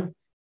and on,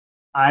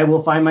 I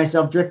will find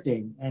myself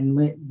drifting and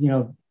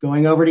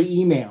going over to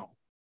email.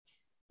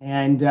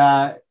 And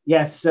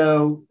yes,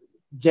 so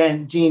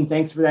Jean,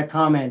 thanks for that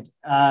comment.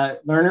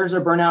 Learners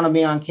are burnt out on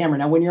being on camera.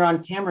 Now, when you're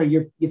on camera,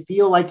 you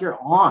feel like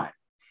you're on.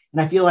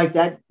 And I feel like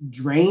that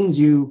drains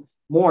you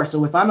more.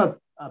 So if I'm a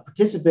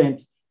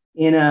participant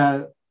in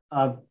a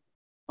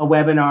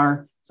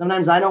webinar,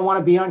 sometimes I don't want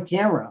to be on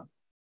camera.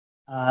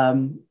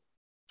 And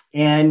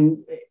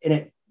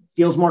it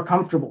feels more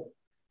comfortable,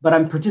 but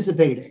I'm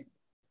participating.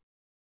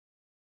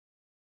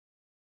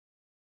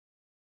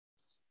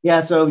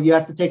 Yeah, so you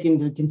have to take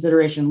into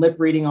consideration lip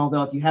reading,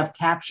 although if you have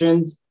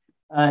captions,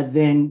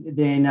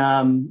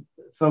 then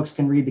folks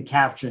can read the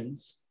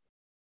captions.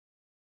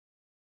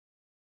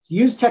 So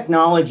use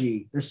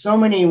technology. There's so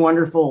many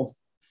wonderful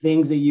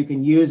things that you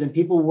can use, and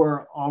people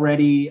were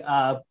already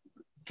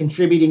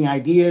contributing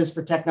ideas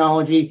for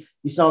technology.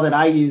 You saw that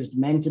I used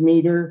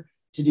Mentimeter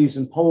to do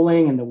some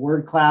polling and the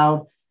word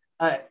cloud.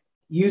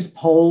 Use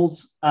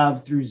polls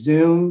through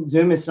Zoom.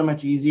 Zoom is so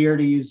much easier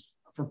to use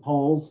for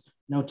polls.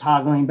 No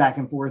toggling back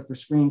and forth for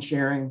screen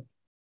sharing.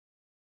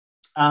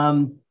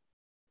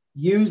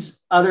 Use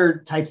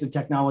other types of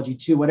technology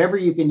too, whatever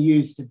you can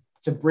use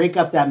to break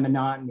up that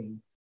monotony.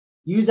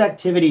 Use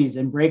activities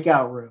in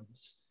breakout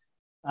rooms.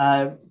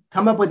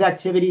 Come up with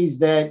activities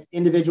that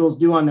individuals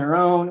do on their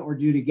own or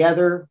do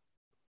together.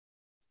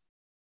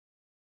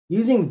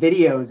 Using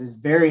videos is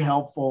very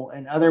helpful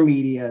in other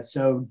media,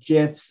 so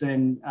GIFs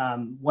and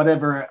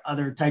whatever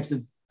other types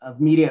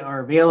of media are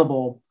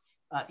available,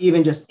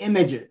 even just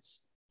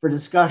images for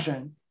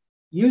discussion.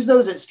 Use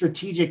those at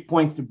strategic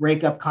points to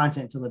break up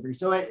content delivery.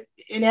 So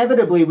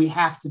inevitably, we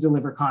have to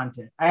deliver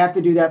content. I have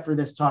to do that for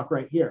this talk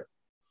right here.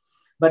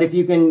 But if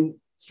you can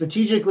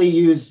strategically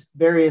use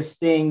various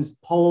things,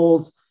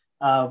 polls,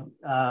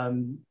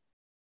 brainstorming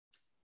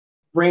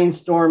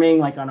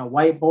like on a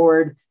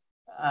whiteboard,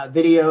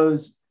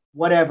 videos,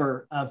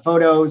 whatever,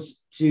 photos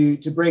to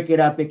break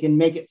it up, it can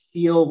make it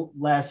feel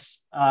less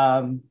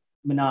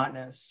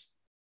monotonous.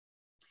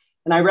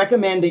 And I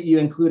recommend that you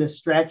include a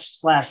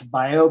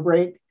stretch/bio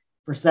break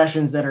for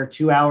sessions that are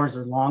 2 hours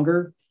or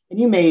longer. And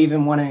you may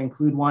even want to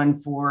include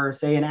one for,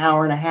 say, an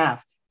hour and a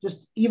half,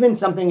 just even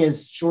something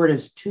as short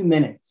as 2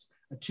 minutes.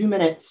 A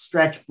 2-minute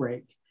stretch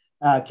break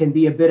can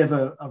be a bit of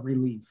a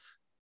relief.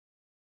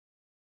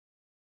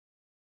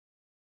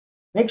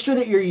 Make sure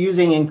that you're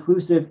using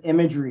inclusive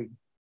imagery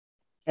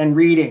and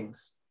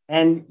readings,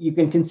 and you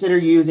can consider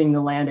using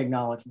the land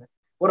acknowledgement.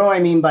 What do I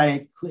mean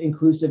by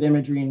inclusive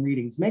imagery and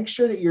readings? Make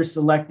sure that you're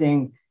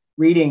selecting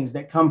readings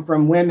that come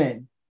from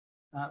women,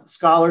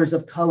 scholars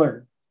of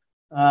color,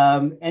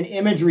 and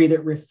imagery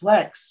that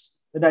reflects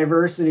the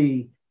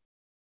diversity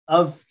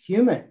of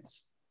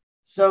humans.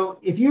 So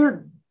if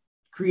you're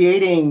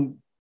creating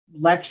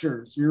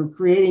lectures, you're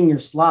creating your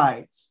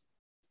slides,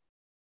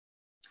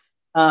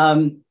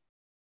 and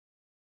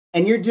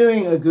you're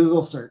doing a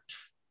Google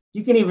search.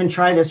 You can even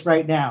try this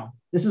right now.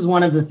 This is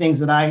one of the things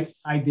that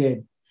I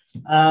did.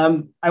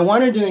 I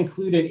wanted to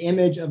include an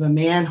image of a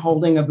man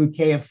holding a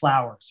bouquet of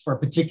flowers for a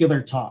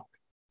particular talk.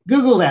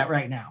 Google that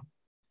right now,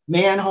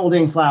 man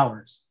holding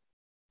flowers,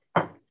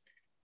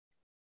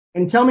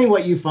 and tell me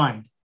what you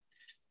find.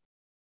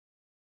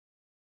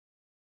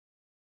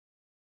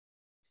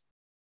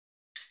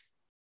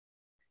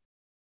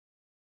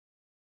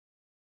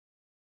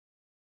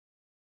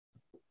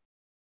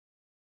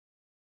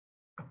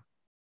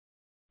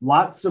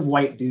 Lots of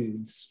white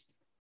dudes.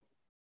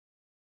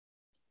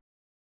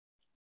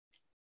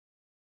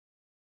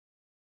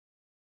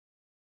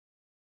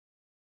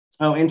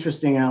 Oh,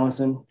 interesting,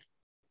 Allison.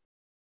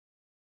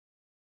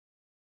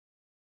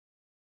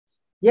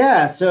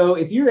 Yeah, so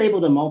if you're able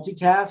to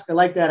multitask, I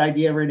like that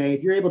idea, Renee.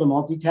 If you're able to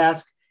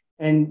multitask,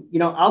 and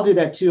I'll do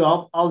that too.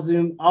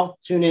 I'll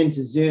tune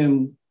into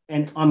Zoom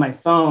and on my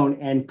phone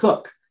and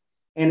cook.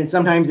 And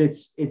sometimes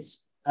it's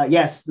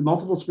yes, the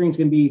multiple screens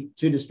can be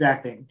too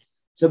distracting.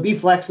 So be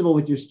flexible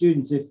with your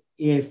students.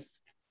 If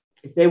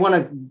they want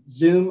to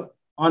Zoom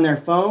on their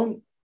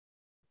phone,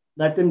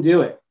 let them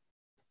do it.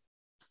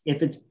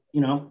 If it's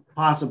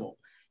possible.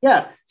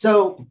 Yeah.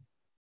 So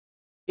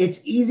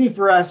it's easy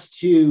for us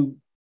to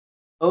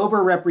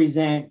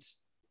overrepresent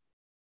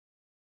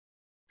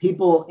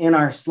people in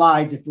our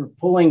slides if we're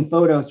pulling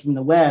photos from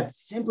the web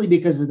simply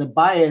because of the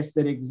bias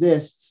that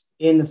exists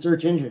in the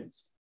search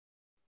engines.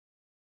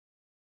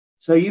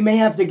 So you may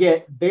have to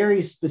get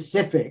very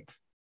specific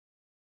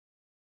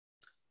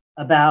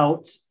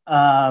about,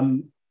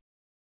 and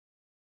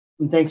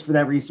thanks for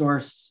that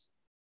resource.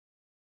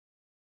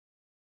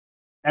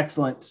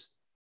 Excellent.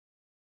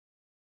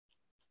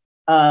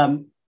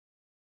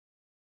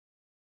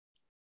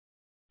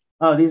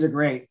 Oh, these are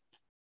great.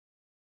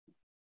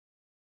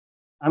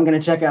 I'm going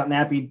to check out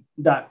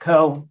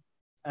nappy.co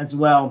as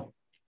well.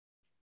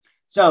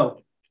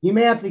 So you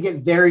may have to get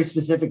very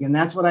specific, and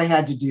that's what I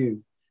had to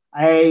do.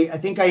 I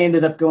think I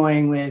ended up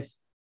going with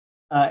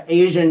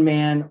Asian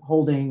man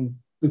holding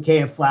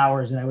bouquet of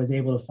flowers, and I was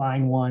able to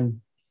find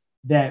one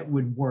that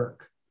would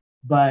work.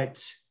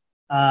 But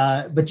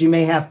you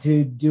may have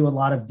to do a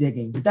lot of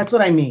digging. But that's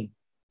what I mean.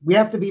 We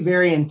have to be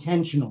very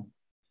intentional.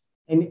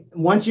 And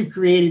once you've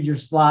created your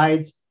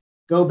slides,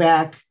 go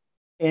back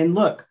and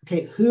look,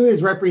 okay, who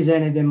is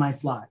represented in my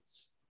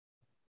slides?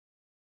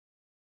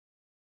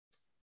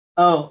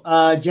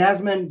 Oh,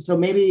 Jasmine, so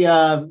maybe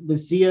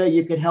Lucia,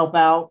 you could help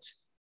out.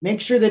 Make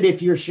sure that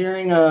if you're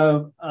sharing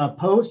a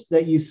post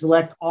that you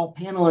select all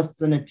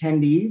panelists and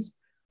attendees.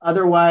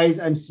 Otherwise,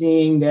 I'm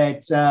seeing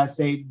that,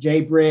 say,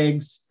 Jay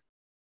Briggs,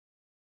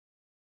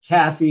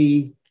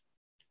 Kathy,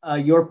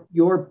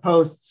 your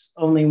posts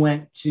only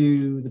went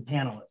to the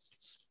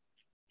panelists.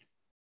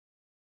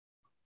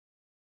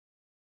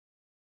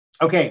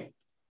 Okay.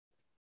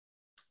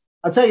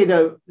 I'll tell you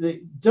though,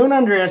 don't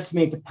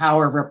underestimate the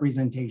power of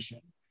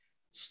representation.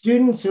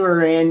 Students who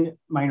are in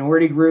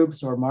minority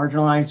groups or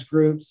marginalized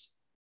groups,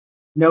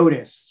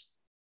 notice.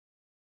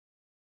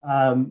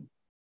 I'm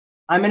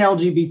an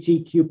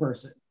LGBTQ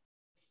person.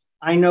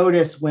 I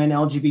notice when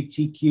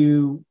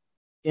LGBTQ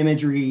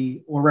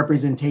imagery or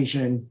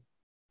representation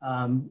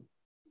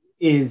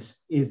is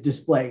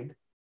displayed.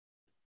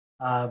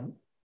 I'm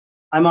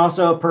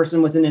also a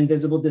person with an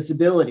invisible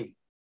disability.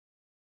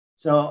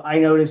 So I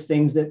notice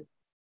things that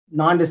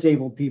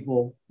non-disabled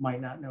people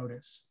might not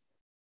notice.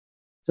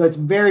 So it's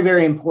very,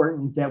 very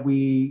important that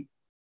we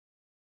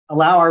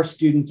allow our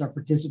students, our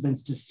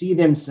participants, to see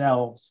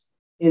themselves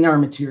in our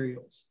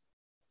materials,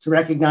 to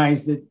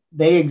recognize that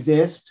they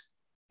exist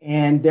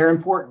and they're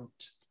important.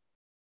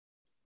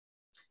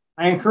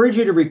 I encourage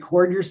you to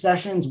record your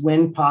sessions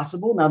when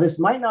possible. Now, this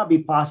might not be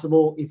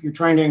possible if you're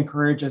trying to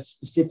encourage a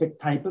specific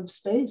type of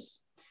space,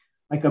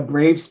 like a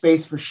brave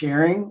space for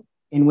sharing,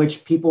 in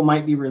which people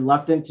might be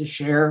reluctant to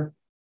share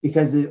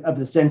because of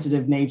the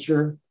sensitive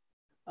nature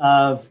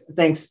of,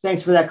 thanks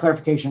for that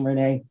clarification,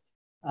 Renee,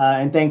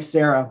 and thanks,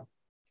 Sarah.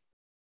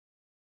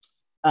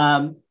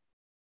 Sometimes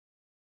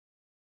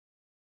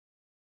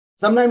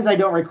I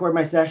don't record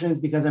my sessions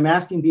because I'm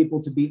asking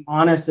people to be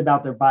honest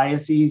about their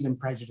biases and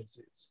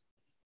prejudices.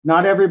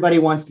 Not everybody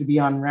wants to be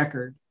on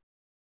record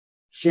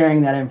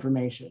sharing that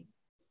information.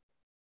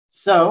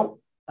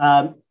 So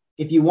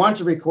if you want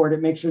to record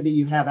it, make sure that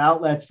you have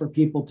outlets for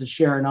people to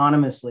share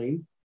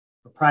anonymously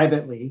or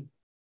privately,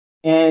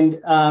 and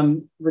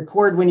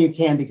record when you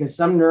can, because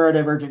some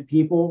neurodivergent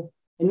people,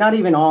 and not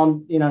even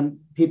all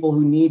people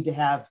who need to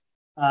have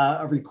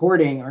a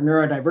recording are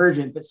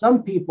neurodivergent, but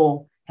some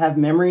people have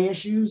memory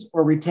issues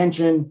or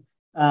retention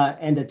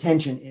and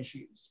attention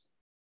issues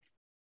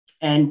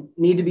and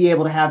need to be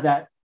able to have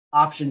that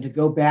option to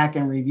go back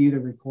and review the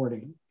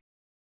recording.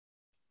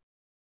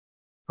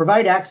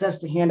 Provide access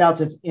to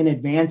handouts in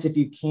advance if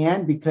you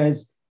can,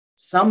 because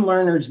some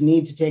learners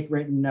need to take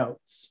written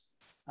notes.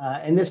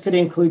 And this could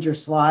include your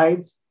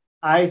slides.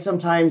 I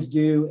sometimes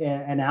do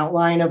an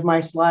outline of my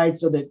slides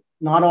so that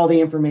not all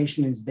the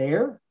information is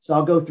there. So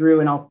I'll go through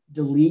and I'll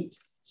delete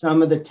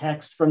some of the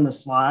text from the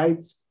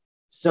slides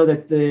so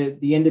that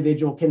the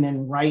individual can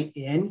then write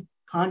in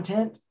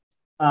content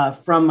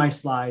from my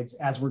slides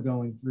as we're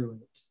going through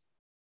it.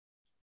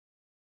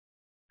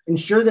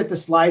 Ensure that the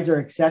slides are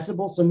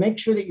accessible. So make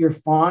sure that your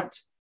font,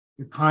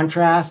 your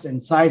contrast,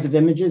 and size of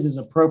images is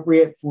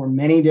appropriate for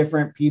many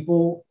different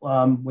people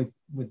with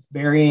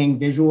varying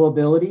visual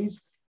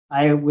abilities.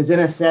 I was in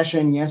a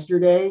session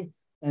yesterday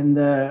and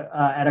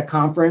at a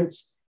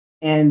conference,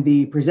 and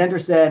the presenter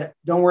said,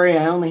 "Don't worry,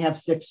 I only have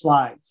 6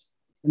 slides."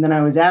 And then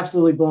I was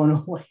absolutely blown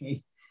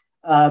away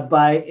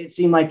by, it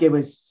seemed like it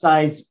was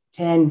size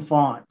 10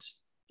 font.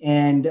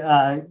 And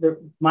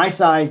my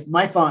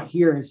font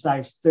here is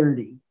size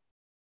 30.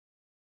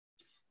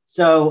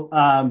 So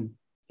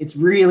it's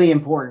really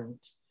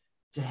important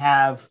to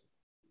have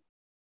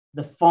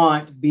the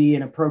font be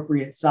an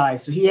appropriate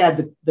size. So he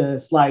had the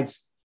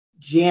slides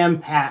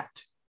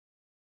jam-packed.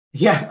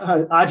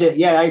 Yeah, Ajay,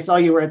 yeah, I saw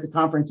you were at the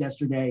conference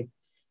yesterday.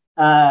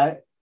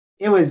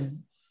 It was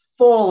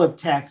full of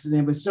text and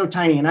it was so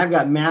tiny, and I've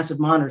got massive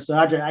monitors. So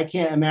Ajay, I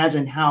can't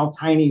imagine how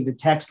tiny the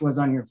text was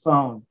on your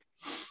phone.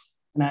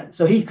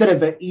 So he could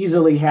have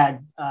easily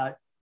had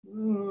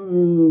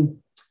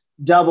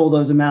double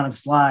those amount of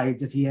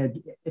slides if he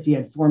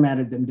had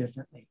formatted them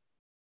differently.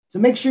 So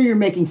make sure you're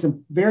making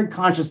some very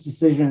conscious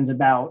decisions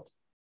about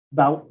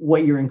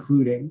what you're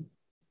including.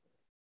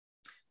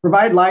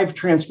 Provide live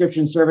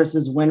transcription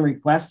services when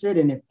requested,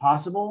 and if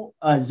possible.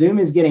 Zoom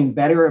is getting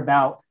better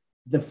about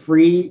the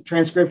free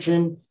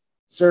transcription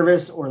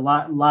service or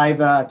live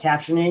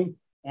captioning,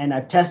 and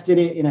I've tested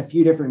it in a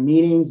few different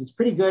meetings. It's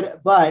pretty good,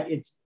 but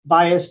it's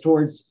biased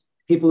towards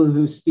people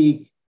who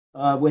speak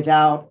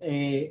without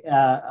an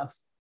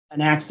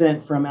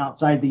accent from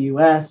outside the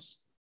US,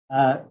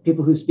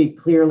 people who speak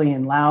clearly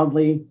and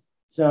loudly.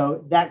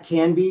 So that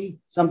can be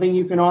something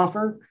you can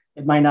offer.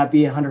 It might not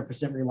be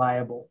 100%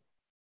 reliable.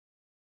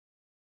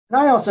 And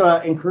I also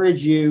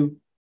encourage you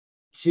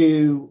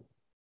to,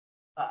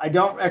 I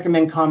don't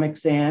recommend Comic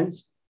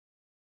Sans.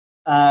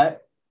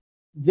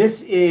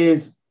 This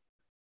is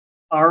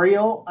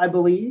Arial, I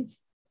believe,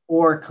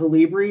 or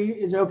Calibri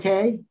is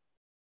okay.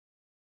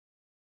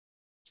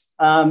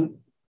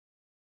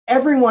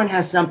 Everyone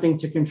has something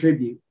to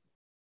contribute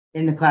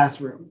in the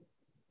classroom.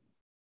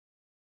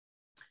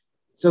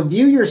 So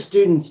view your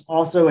students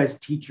also as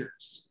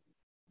teachers.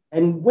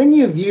 And when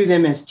you view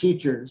them as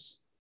teachers,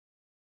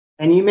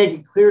 and you make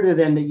it clear to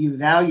them that you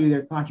value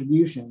their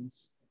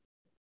contributions,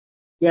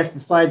 yes, the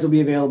slides will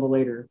be available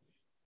later,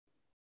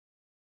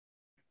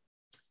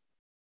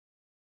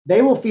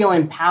 they will feel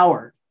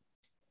empowered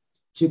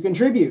to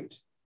contribute,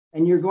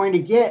 and you're going to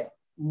get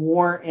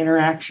more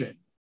interaction.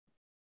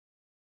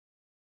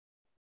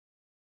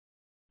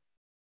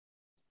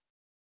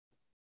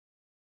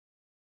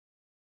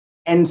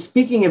 And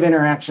speaking of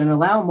interaction,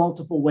 allow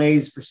multiple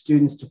ways for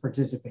students to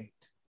participate.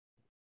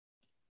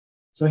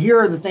 So here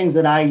are the things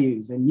that I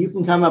use, and you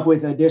can come up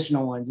with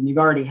additional ones, and you've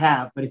already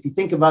have, but if you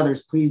think of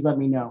others, please let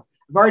me know.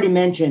 I've already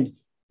mentioned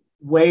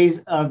ways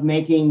of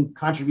making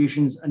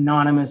contributions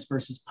anonymous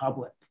versus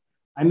public.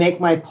 I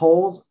make my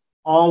polls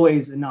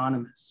always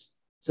anonymous.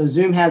 So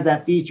Zoom has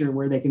that feature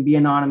where they can be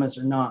anonymous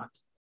or not.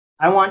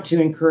 I want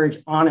to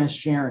encourage honest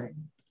sharing.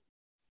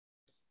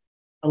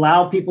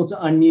 Allow people to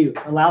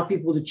unmute, allow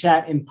people to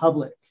chat in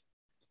public,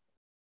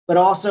 but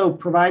also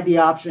provide the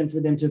option for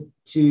them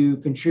to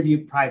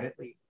contribute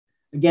privately.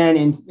 Again,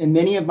 in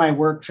many of my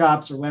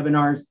workshops or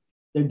webinars,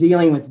 they're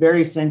dealing with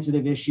very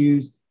sensitive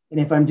issues. And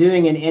if I'm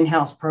doing an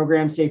in-house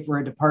program, say for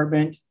a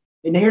department,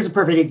 and here's a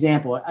perfect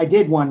example. I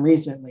did one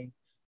recently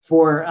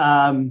for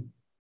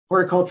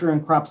horticulture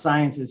and crop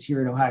sciences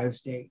here at Ohio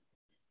State.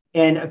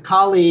 And a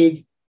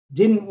colleague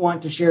didn't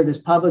want to share this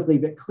publicly,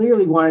 but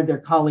clearly wanted their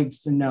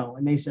colleagues to know.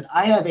 And they said,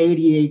 I have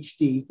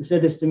ADHD. They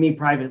said this to me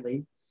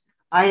privately.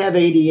 I have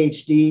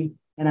ADHD,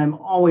 and I'm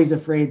always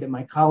afraid that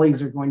my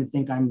colleagues are going to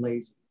think I'm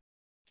lazy.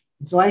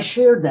 And so I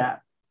shared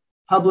that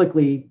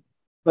publicly,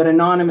 but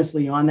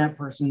anonymously on that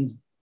person's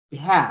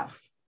behalf.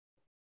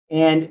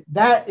 And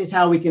that is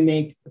how we can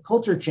make a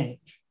culture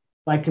change,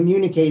 by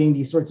communicating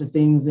these sorts of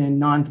things in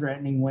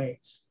non-threatening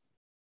ways.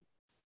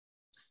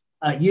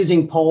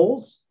 Using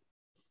polls,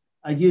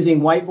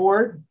 using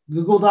whiteboard,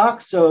 Google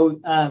Docs. So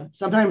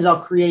sometimes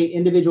I'll create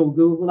individual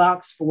Google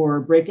Docs for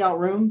breakout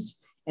rooms,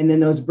 and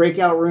then those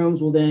breakout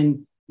rooms will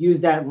then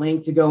use that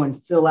link to go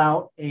and fill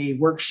out a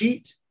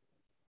worksheet.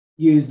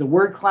 Use the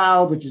word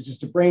cloud, which is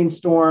just a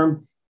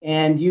brainstorm,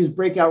 and use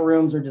breakout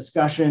rooms or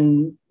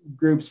discussion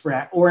groups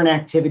or an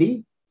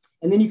activity.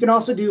 And then you can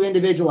also do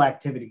individual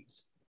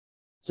activities.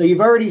 So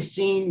you've already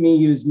seen me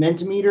use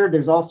Mentimeter.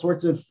 There's all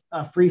sorts of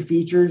free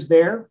features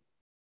there.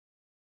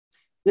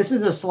 This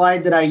is a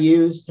slide that I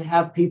use to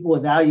have people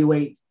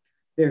evaluate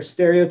their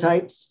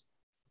stereotypes,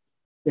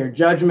 their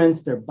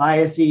judgments, their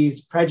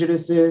biases,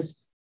 prejudices,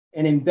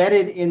 and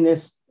embedded in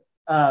this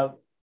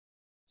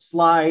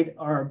slide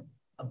are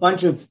a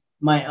bunch of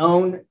my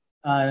own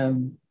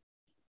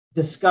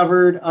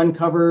discovered,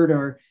 uncovered,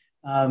 or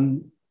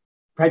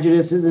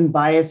prejudices and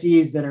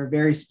biases that are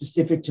very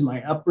specific to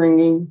my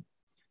upbringing.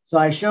 So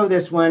I show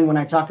this one when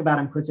I talk about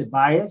implicit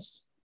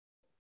bias.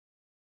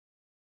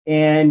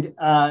 And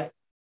I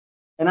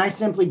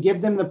simply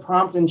give them the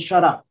prompt and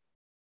shut up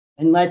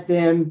and let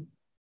them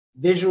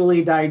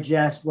visually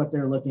digest what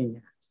they're looking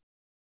at.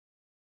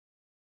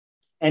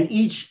 And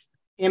each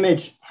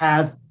image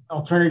has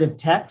alternative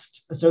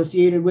text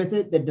associated with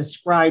it that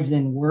describes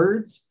in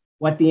words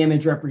what the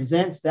image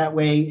represents. That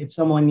way, if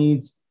someone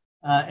needs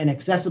an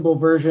accessible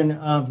version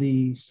of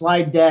the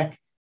slide deck,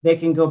 they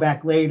can go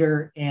back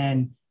later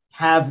and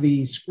have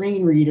the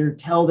screen reader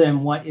tell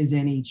them what is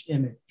in each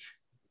image.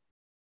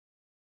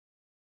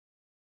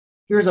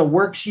 Here's a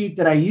worksheet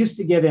that I used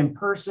to give in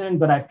person,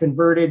 but I've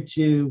converted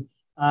to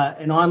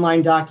an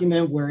online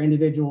document where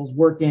individuals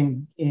work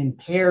in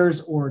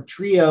pairs or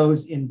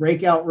trios in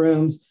breakout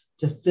rooms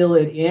to fill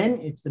it in.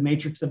 It's the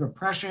matrix of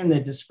oppression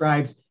that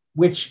describes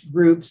which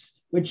groups,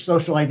 which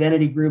social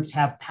identity groups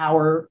have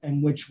power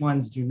and which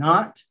ones do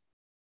not.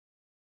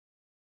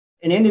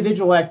 An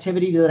individual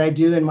activity that I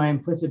do in my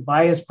implicit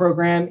bias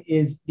program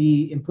is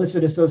the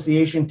implicit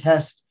association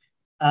test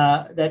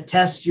that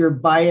tests your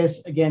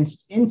bias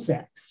against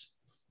insects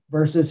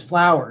versus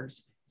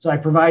flowers. So I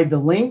provide the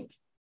link,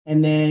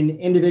 and then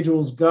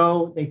individuals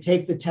go, they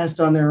take the test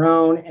on their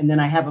own, and then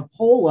I have a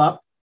poll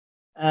up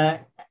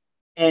and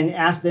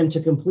ask them to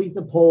complete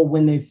the poll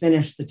when they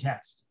finish the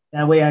test.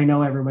 That way I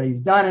know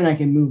everybody's done and I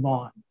can move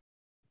on.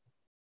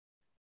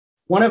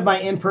 One of my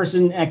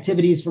in-person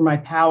activities for my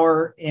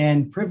power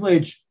and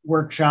privilege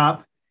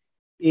workshop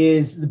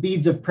is the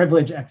beads of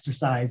privilege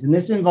exercise. And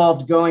this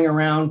involved going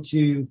around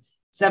to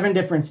 7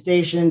 different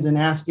stations and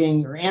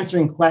asking or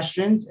answering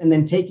questions and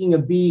then taking a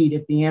bead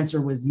if the answer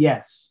was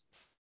yes.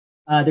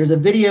 There's a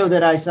video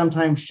that I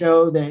sometimes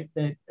show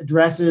that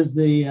addresses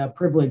the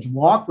privilege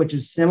walk, which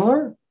is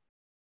similar.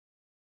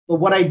 But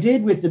what I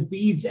did with the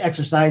beads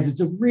exercise, it's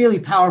a really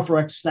powerful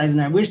exercise,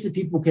 and I wish that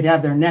people could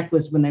have their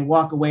necklace when they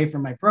walk away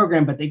from my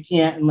program, but they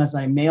can't unless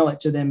I mail it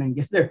to them and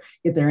get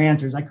their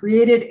answers. I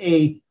created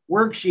a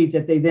worksheet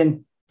that they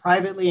then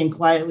privately and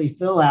quietly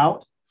fill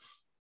out,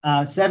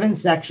 7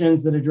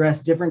 sections that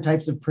address different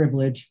types of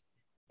privilege,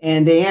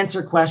 and they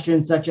answer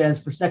questions such as,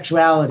 for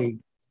sexuality,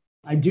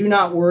 I do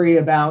not worry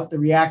about the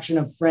reaction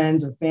of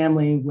friends or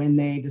family when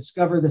they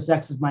discover the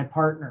sex of my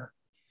partner.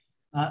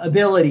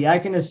 Ability, I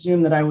can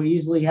assume that I will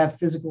easily have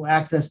physical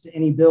access to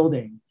any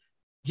building.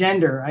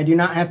 Gender, I do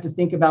not have to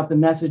think about the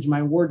message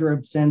my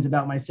wardrobe sends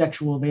about my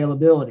sexual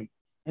availability,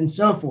 and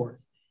so forth.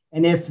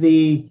 And if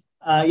you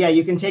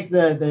can take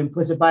the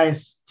implicit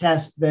bias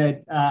test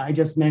that I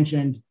just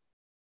mentioned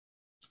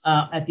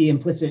at the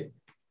implicit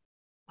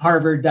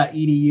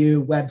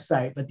harvard.edu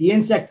website, but the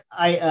insect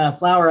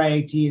flower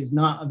IAT is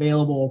not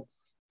available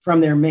from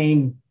their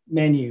main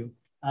menu.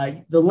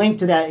 The link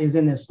to that is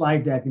in this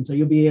slide deck, and so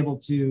you'll be able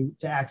to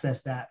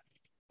access that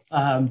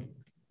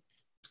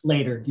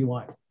later if you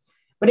want.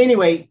 But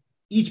anyway,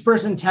 each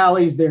person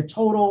tallies their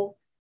total,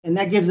 and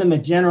that gives them a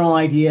general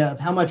idea of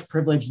how much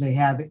privilege they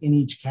have in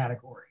each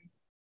category.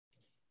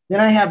 Then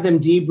I have them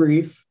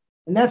debrief,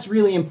 and that's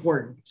really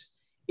important.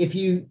 If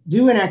you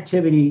do an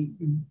activity,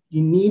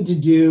 you need to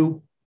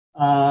do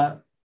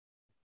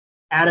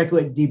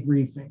adequate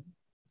debriefing.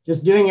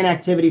 Just doing an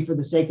activity for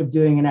the sake of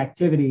doing an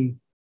activity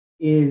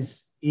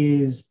is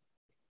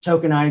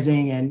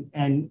tokenizing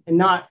and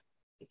not,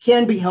 it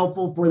can be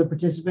helpful for the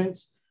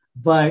participants,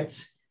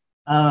 but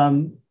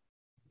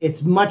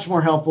it's much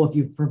more helpful if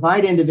you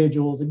provide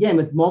individuals, again,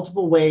 with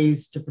multiple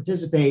ways to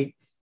participate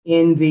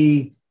in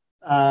the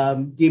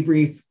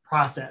debrief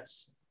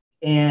process.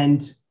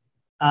 And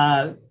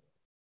I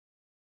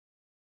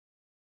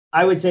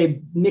would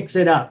say mix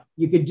it up.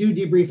 You could do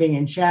debriefing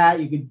in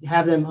chat, you could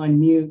have them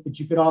unmute, but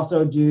you could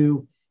also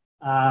do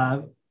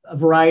a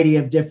variety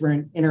of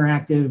different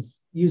interactive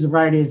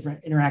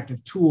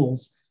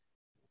tools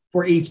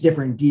for each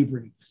different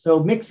debrief.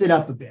 So mix it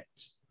up a bit.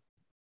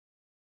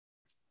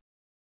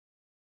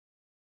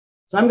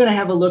 So I'm going to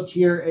have a look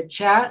here at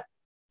chat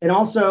and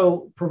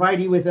also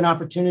provide you with an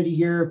opportunity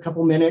here, a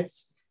couple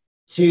minutes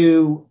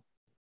to,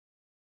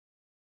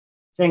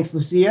 thanks,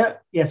 Lucia.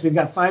 Yes, we've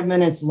got 5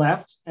 minutes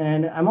left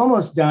and I'm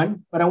almost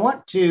done, but I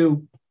want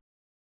to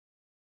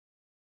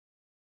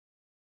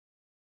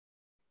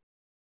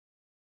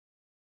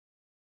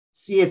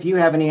see if you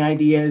have any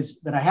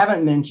ideas that I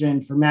haven't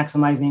mentioned for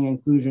maximizing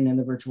inclusion in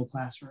the virtual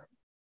classroom.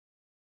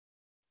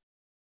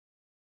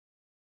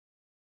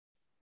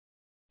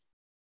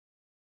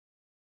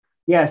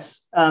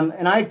 Yes,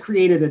 and I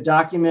created a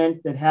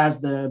document that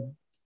has I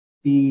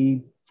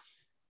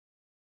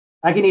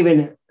can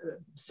even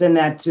send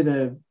that to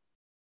the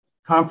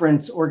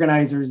conference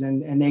organizers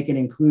and they can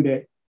include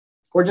it,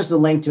 or just a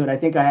link to it. I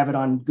think I have it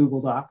on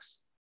Google Docs.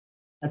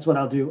 That's what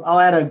I'll do. I'll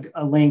add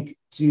a link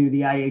to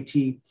the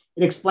IAT.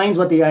 It explains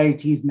what the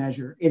IATs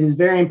measure. It is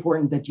very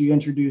important that you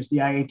introduce the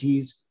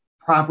IATs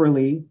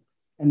properly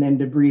and then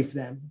debrief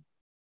them.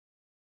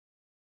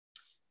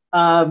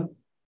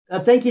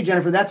 Thank you,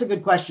 Jennifer. That's a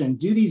good question.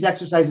 Do these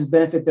exercises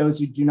benefit those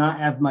who do not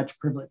have much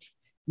privilege?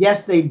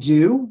 Yes, they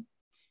do.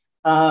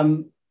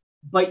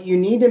 But you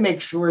need to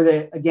make sure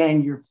that,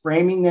 again, you're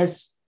framing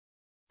this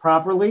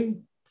properly.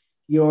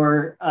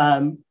 You're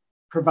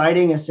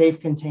providing a safe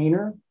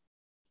container.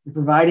 You're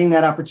providing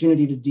that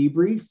opportunity to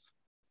debrief.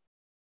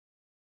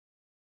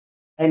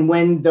 And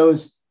when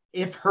those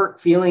if hurt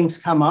feelings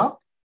come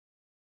up,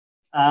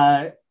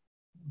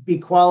 be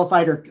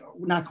qualified or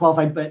not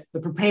qualified, but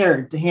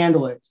prepared to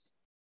handle it.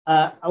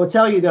 I will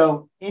tell you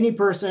though, any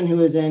person who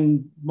is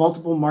in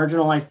multiple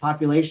marginalized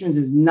populations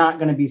is not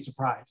going to be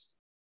surprised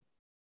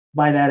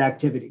by that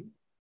activity.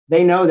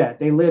 They know that,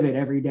 they live it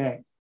every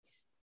day.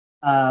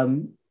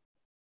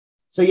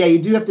 So yeah, you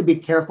do have to be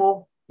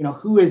careful. You know,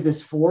 who is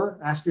this for?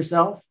 Ask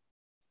yourself.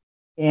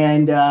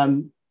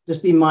 And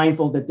just be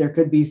mindful that there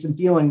could be some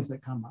feelings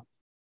that come up.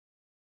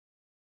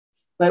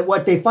 But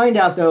what they find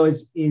out though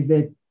is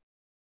that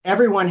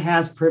everyone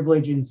has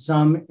privilege in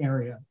some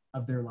area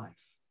of their life.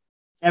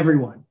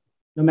 Everyone,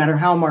 no matter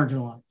how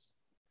marginalized.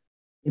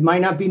 It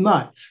might not be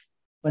much,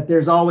 but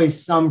there's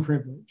always some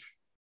privilege.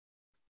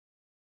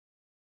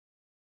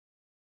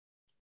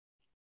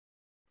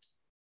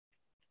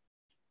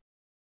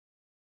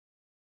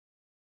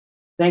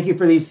 Thank you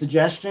for these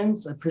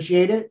suggestions. I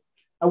appreciate it.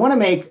 I want to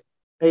make,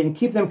 and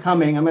keep them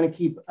coming. I'm going to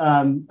keep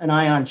an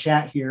eye on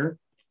chat here.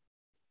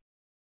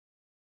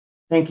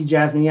 Thank you,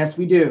 Jasmine. Yes,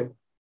 we do.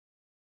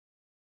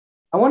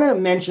 I want to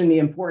mention the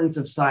importance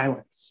of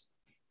silence.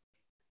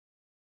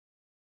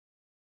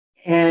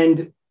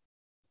 And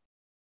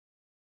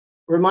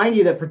remind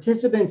you that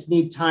participants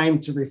need time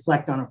to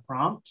reflect on a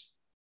prompt.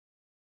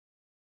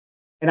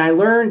 And I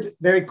learned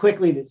very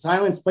quickly that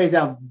silence plays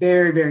out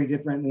very, very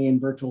differently in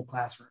virtual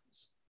classrooms.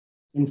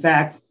 In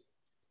fact,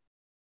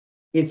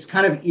 it's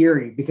kind of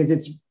eerie because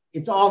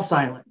it's all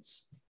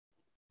silence.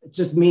 It's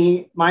just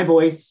me, my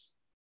voice,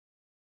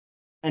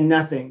 and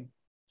nothing,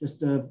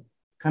 just a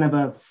kind of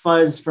a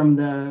fuzz from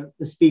the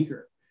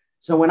speaker.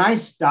 So when I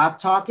stop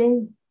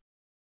talking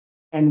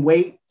and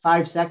wait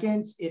 5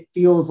 seconds, it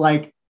feels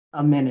like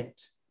a minute.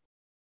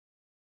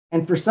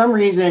 And for some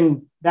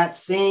reason, that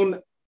same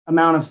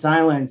amount of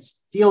silence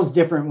feels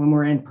different when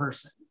we're in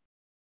person.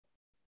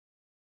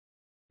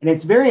 And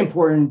it's very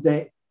important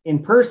that in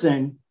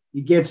person,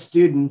 you give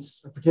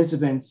students or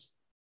participants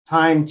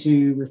time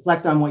to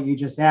reflect on what you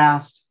just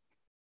asked.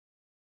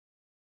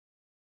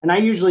 And I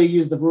usually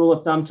use the rule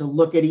of thumb to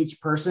look at each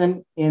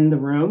person in the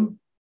room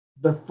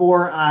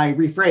before I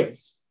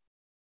rephrase.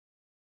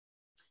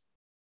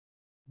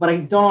 But I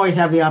don't always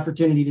have the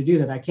opportunity to do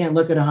that. I can't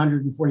look at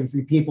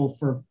 143 people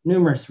for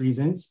numerous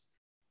reasons,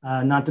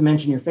 not to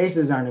mention your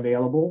faces aren't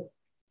available.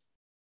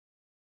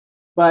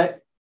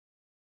 But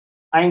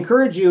I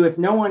encourage you, if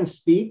no one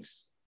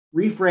speaks,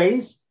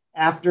 rephrase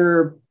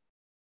after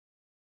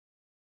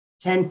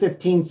 10,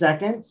 15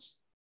 seconds,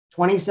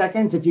 20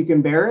 seconds, if you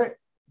can bear it,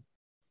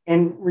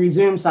 and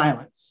resume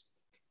silence.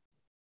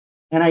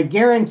 And I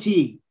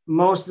guarantee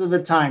most of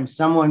the time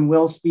someone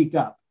will speak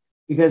up,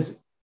 because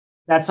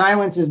that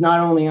silence is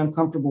not only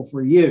uncomfortable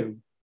for you,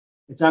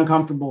 it's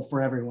uncomfortable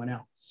for everyone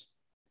else.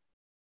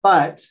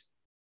 But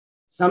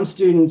some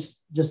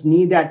students just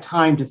need that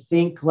time to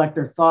think, collect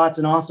their thoughts.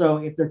 And also,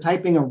 if they're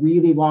typing a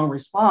really long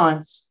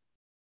response,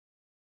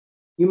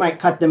 you might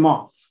cut them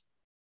off.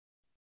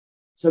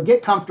 So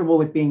get comfortable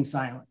with being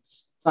silent.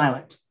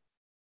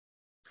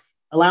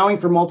 Allowing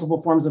for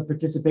multiple forms of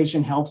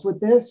participation helps with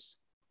this,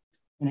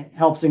 and it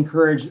helps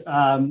encourage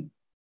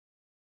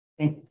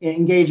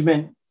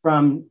engagement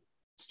from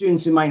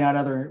students who might not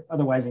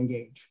otherwise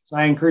engage. So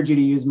I encourage you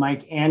to use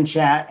mic and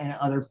chat and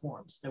other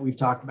forms that we've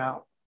talked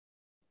about.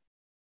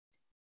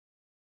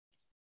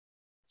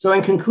 So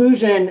in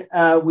conclusion,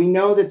 we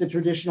know that the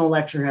traditional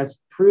lecture has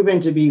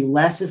proven to be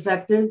less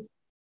effective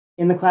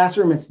in the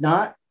classroom. It's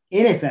not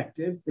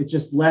ineffective, it's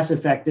just less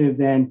effective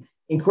than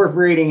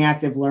incorporating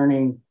active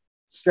learning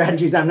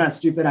strategies. I'm not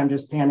stupid, I'm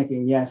just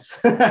panicking, yes.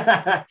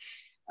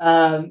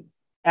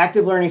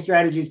 Active learning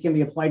strategies can be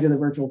applied to the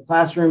virtual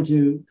classroom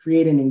to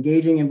create an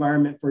engaging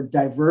environment for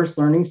diverse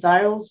learning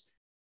styles.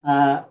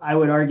 I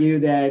would argue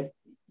that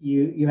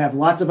you have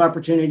lots of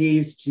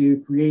opportunities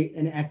to create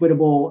an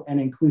equitable and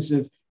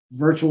inclusive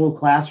virtual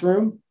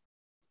classroom.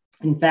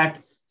 In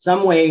fact,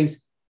 some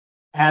ways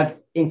have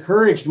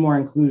encouraged more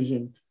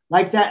inclusion,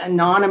 like that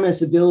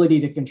anonymous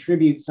ability to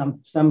contribute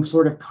some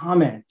sort of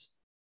comment.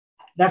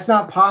 That's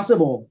not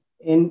possible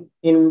in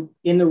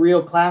the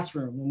real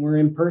classroom when we're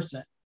in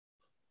person,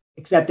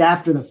 except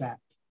after the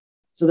fact.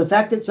 So the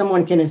fact that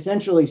someone can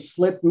essentially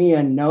slip me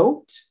a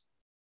note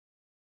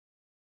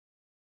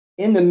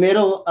in the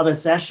middle of a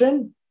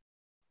session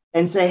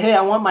and say, hey,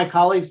 I want my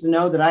colleagues to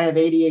know that I have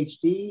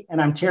ADHD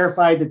and I'm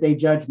terrified that they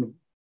judge me.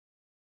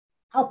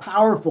 How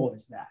powerful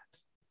is that?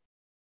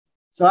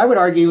 So I would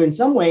argue in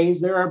some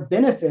ways there are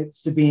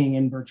benefits to being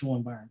in virtual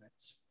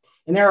environments.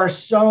 And there are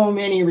so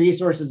many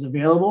resources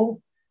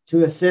available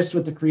to assist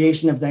with the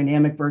creation of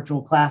dynamic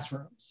virtual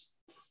classrooms.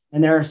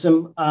 And there are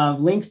some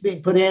links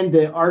being put in.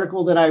 The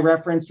article that I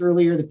referenced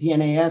earlier, the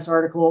PNAS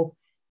article.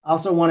 I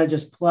also want to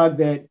just plug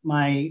that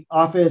my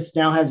office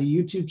now has a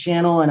YouTube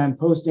channel, and I'm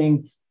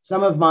posting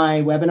some of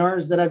my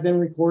webinars that I've been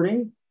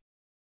recording.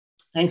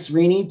 Thanks,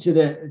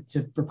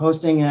 Rini, for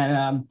posting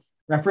a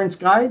reference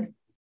guide.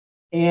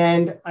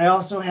 And I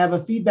also have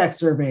a feedback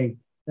survey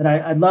that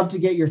I'd love to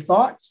get your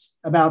thoughts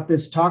about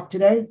this talk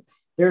today.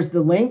 There's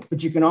the link,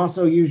 but you can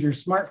also use your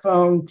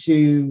smartphone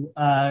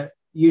to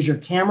use your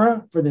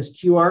camera for this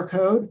QR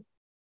code,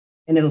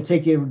 and it'll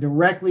take you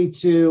directly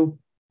to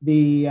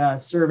the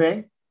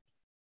survey.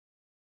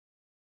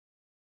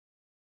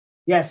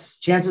 Yes,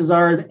 chances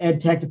are the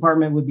Ed Tech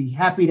department would be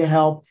happy to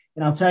help.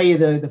 And I'll tell you,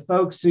 the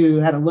folks who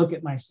had a look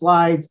at my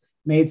slides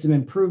made some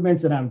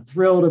improvements that I'm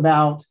thrilled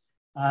about.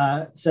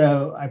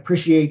 So I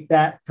appreciate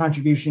that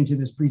contribution to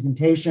this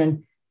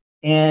presentation.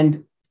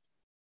 And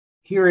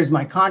here is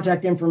my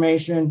contact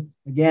information.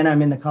 Again,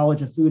 I'm in the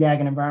College of Food, Ag,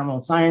 and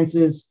Environmental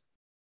Sciences.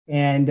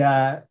 And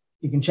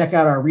you can check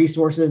out our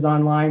resources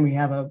online. We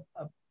have a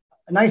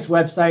nice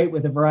website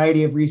with a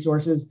variety of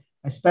resources.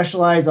 I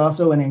specialize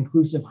also in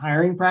inclusive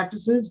hiring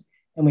practices,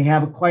 and we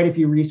have quite a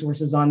few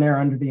resources on there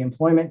under the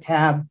employment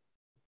tab.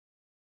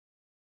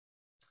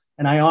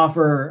 And I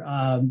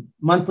offer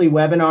monthly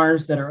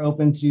webinars that are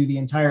open to the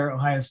entire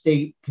Ohio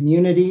State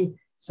community.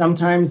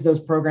 Sometimes those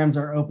programs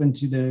are open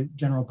to the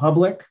general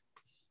public.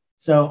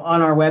 So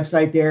on our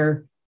website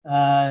there,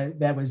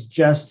 that was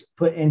just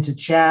put into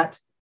chat,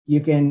 you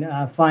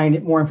can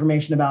find more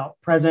information about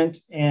present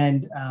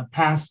and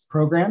past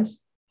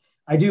programs.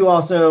 I do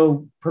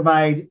also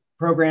provide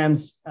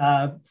programs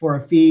for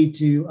a fee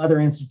to other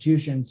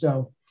institutions.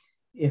 So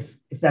if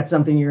that's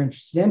something you're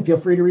interested in, feel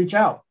free to reach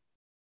out.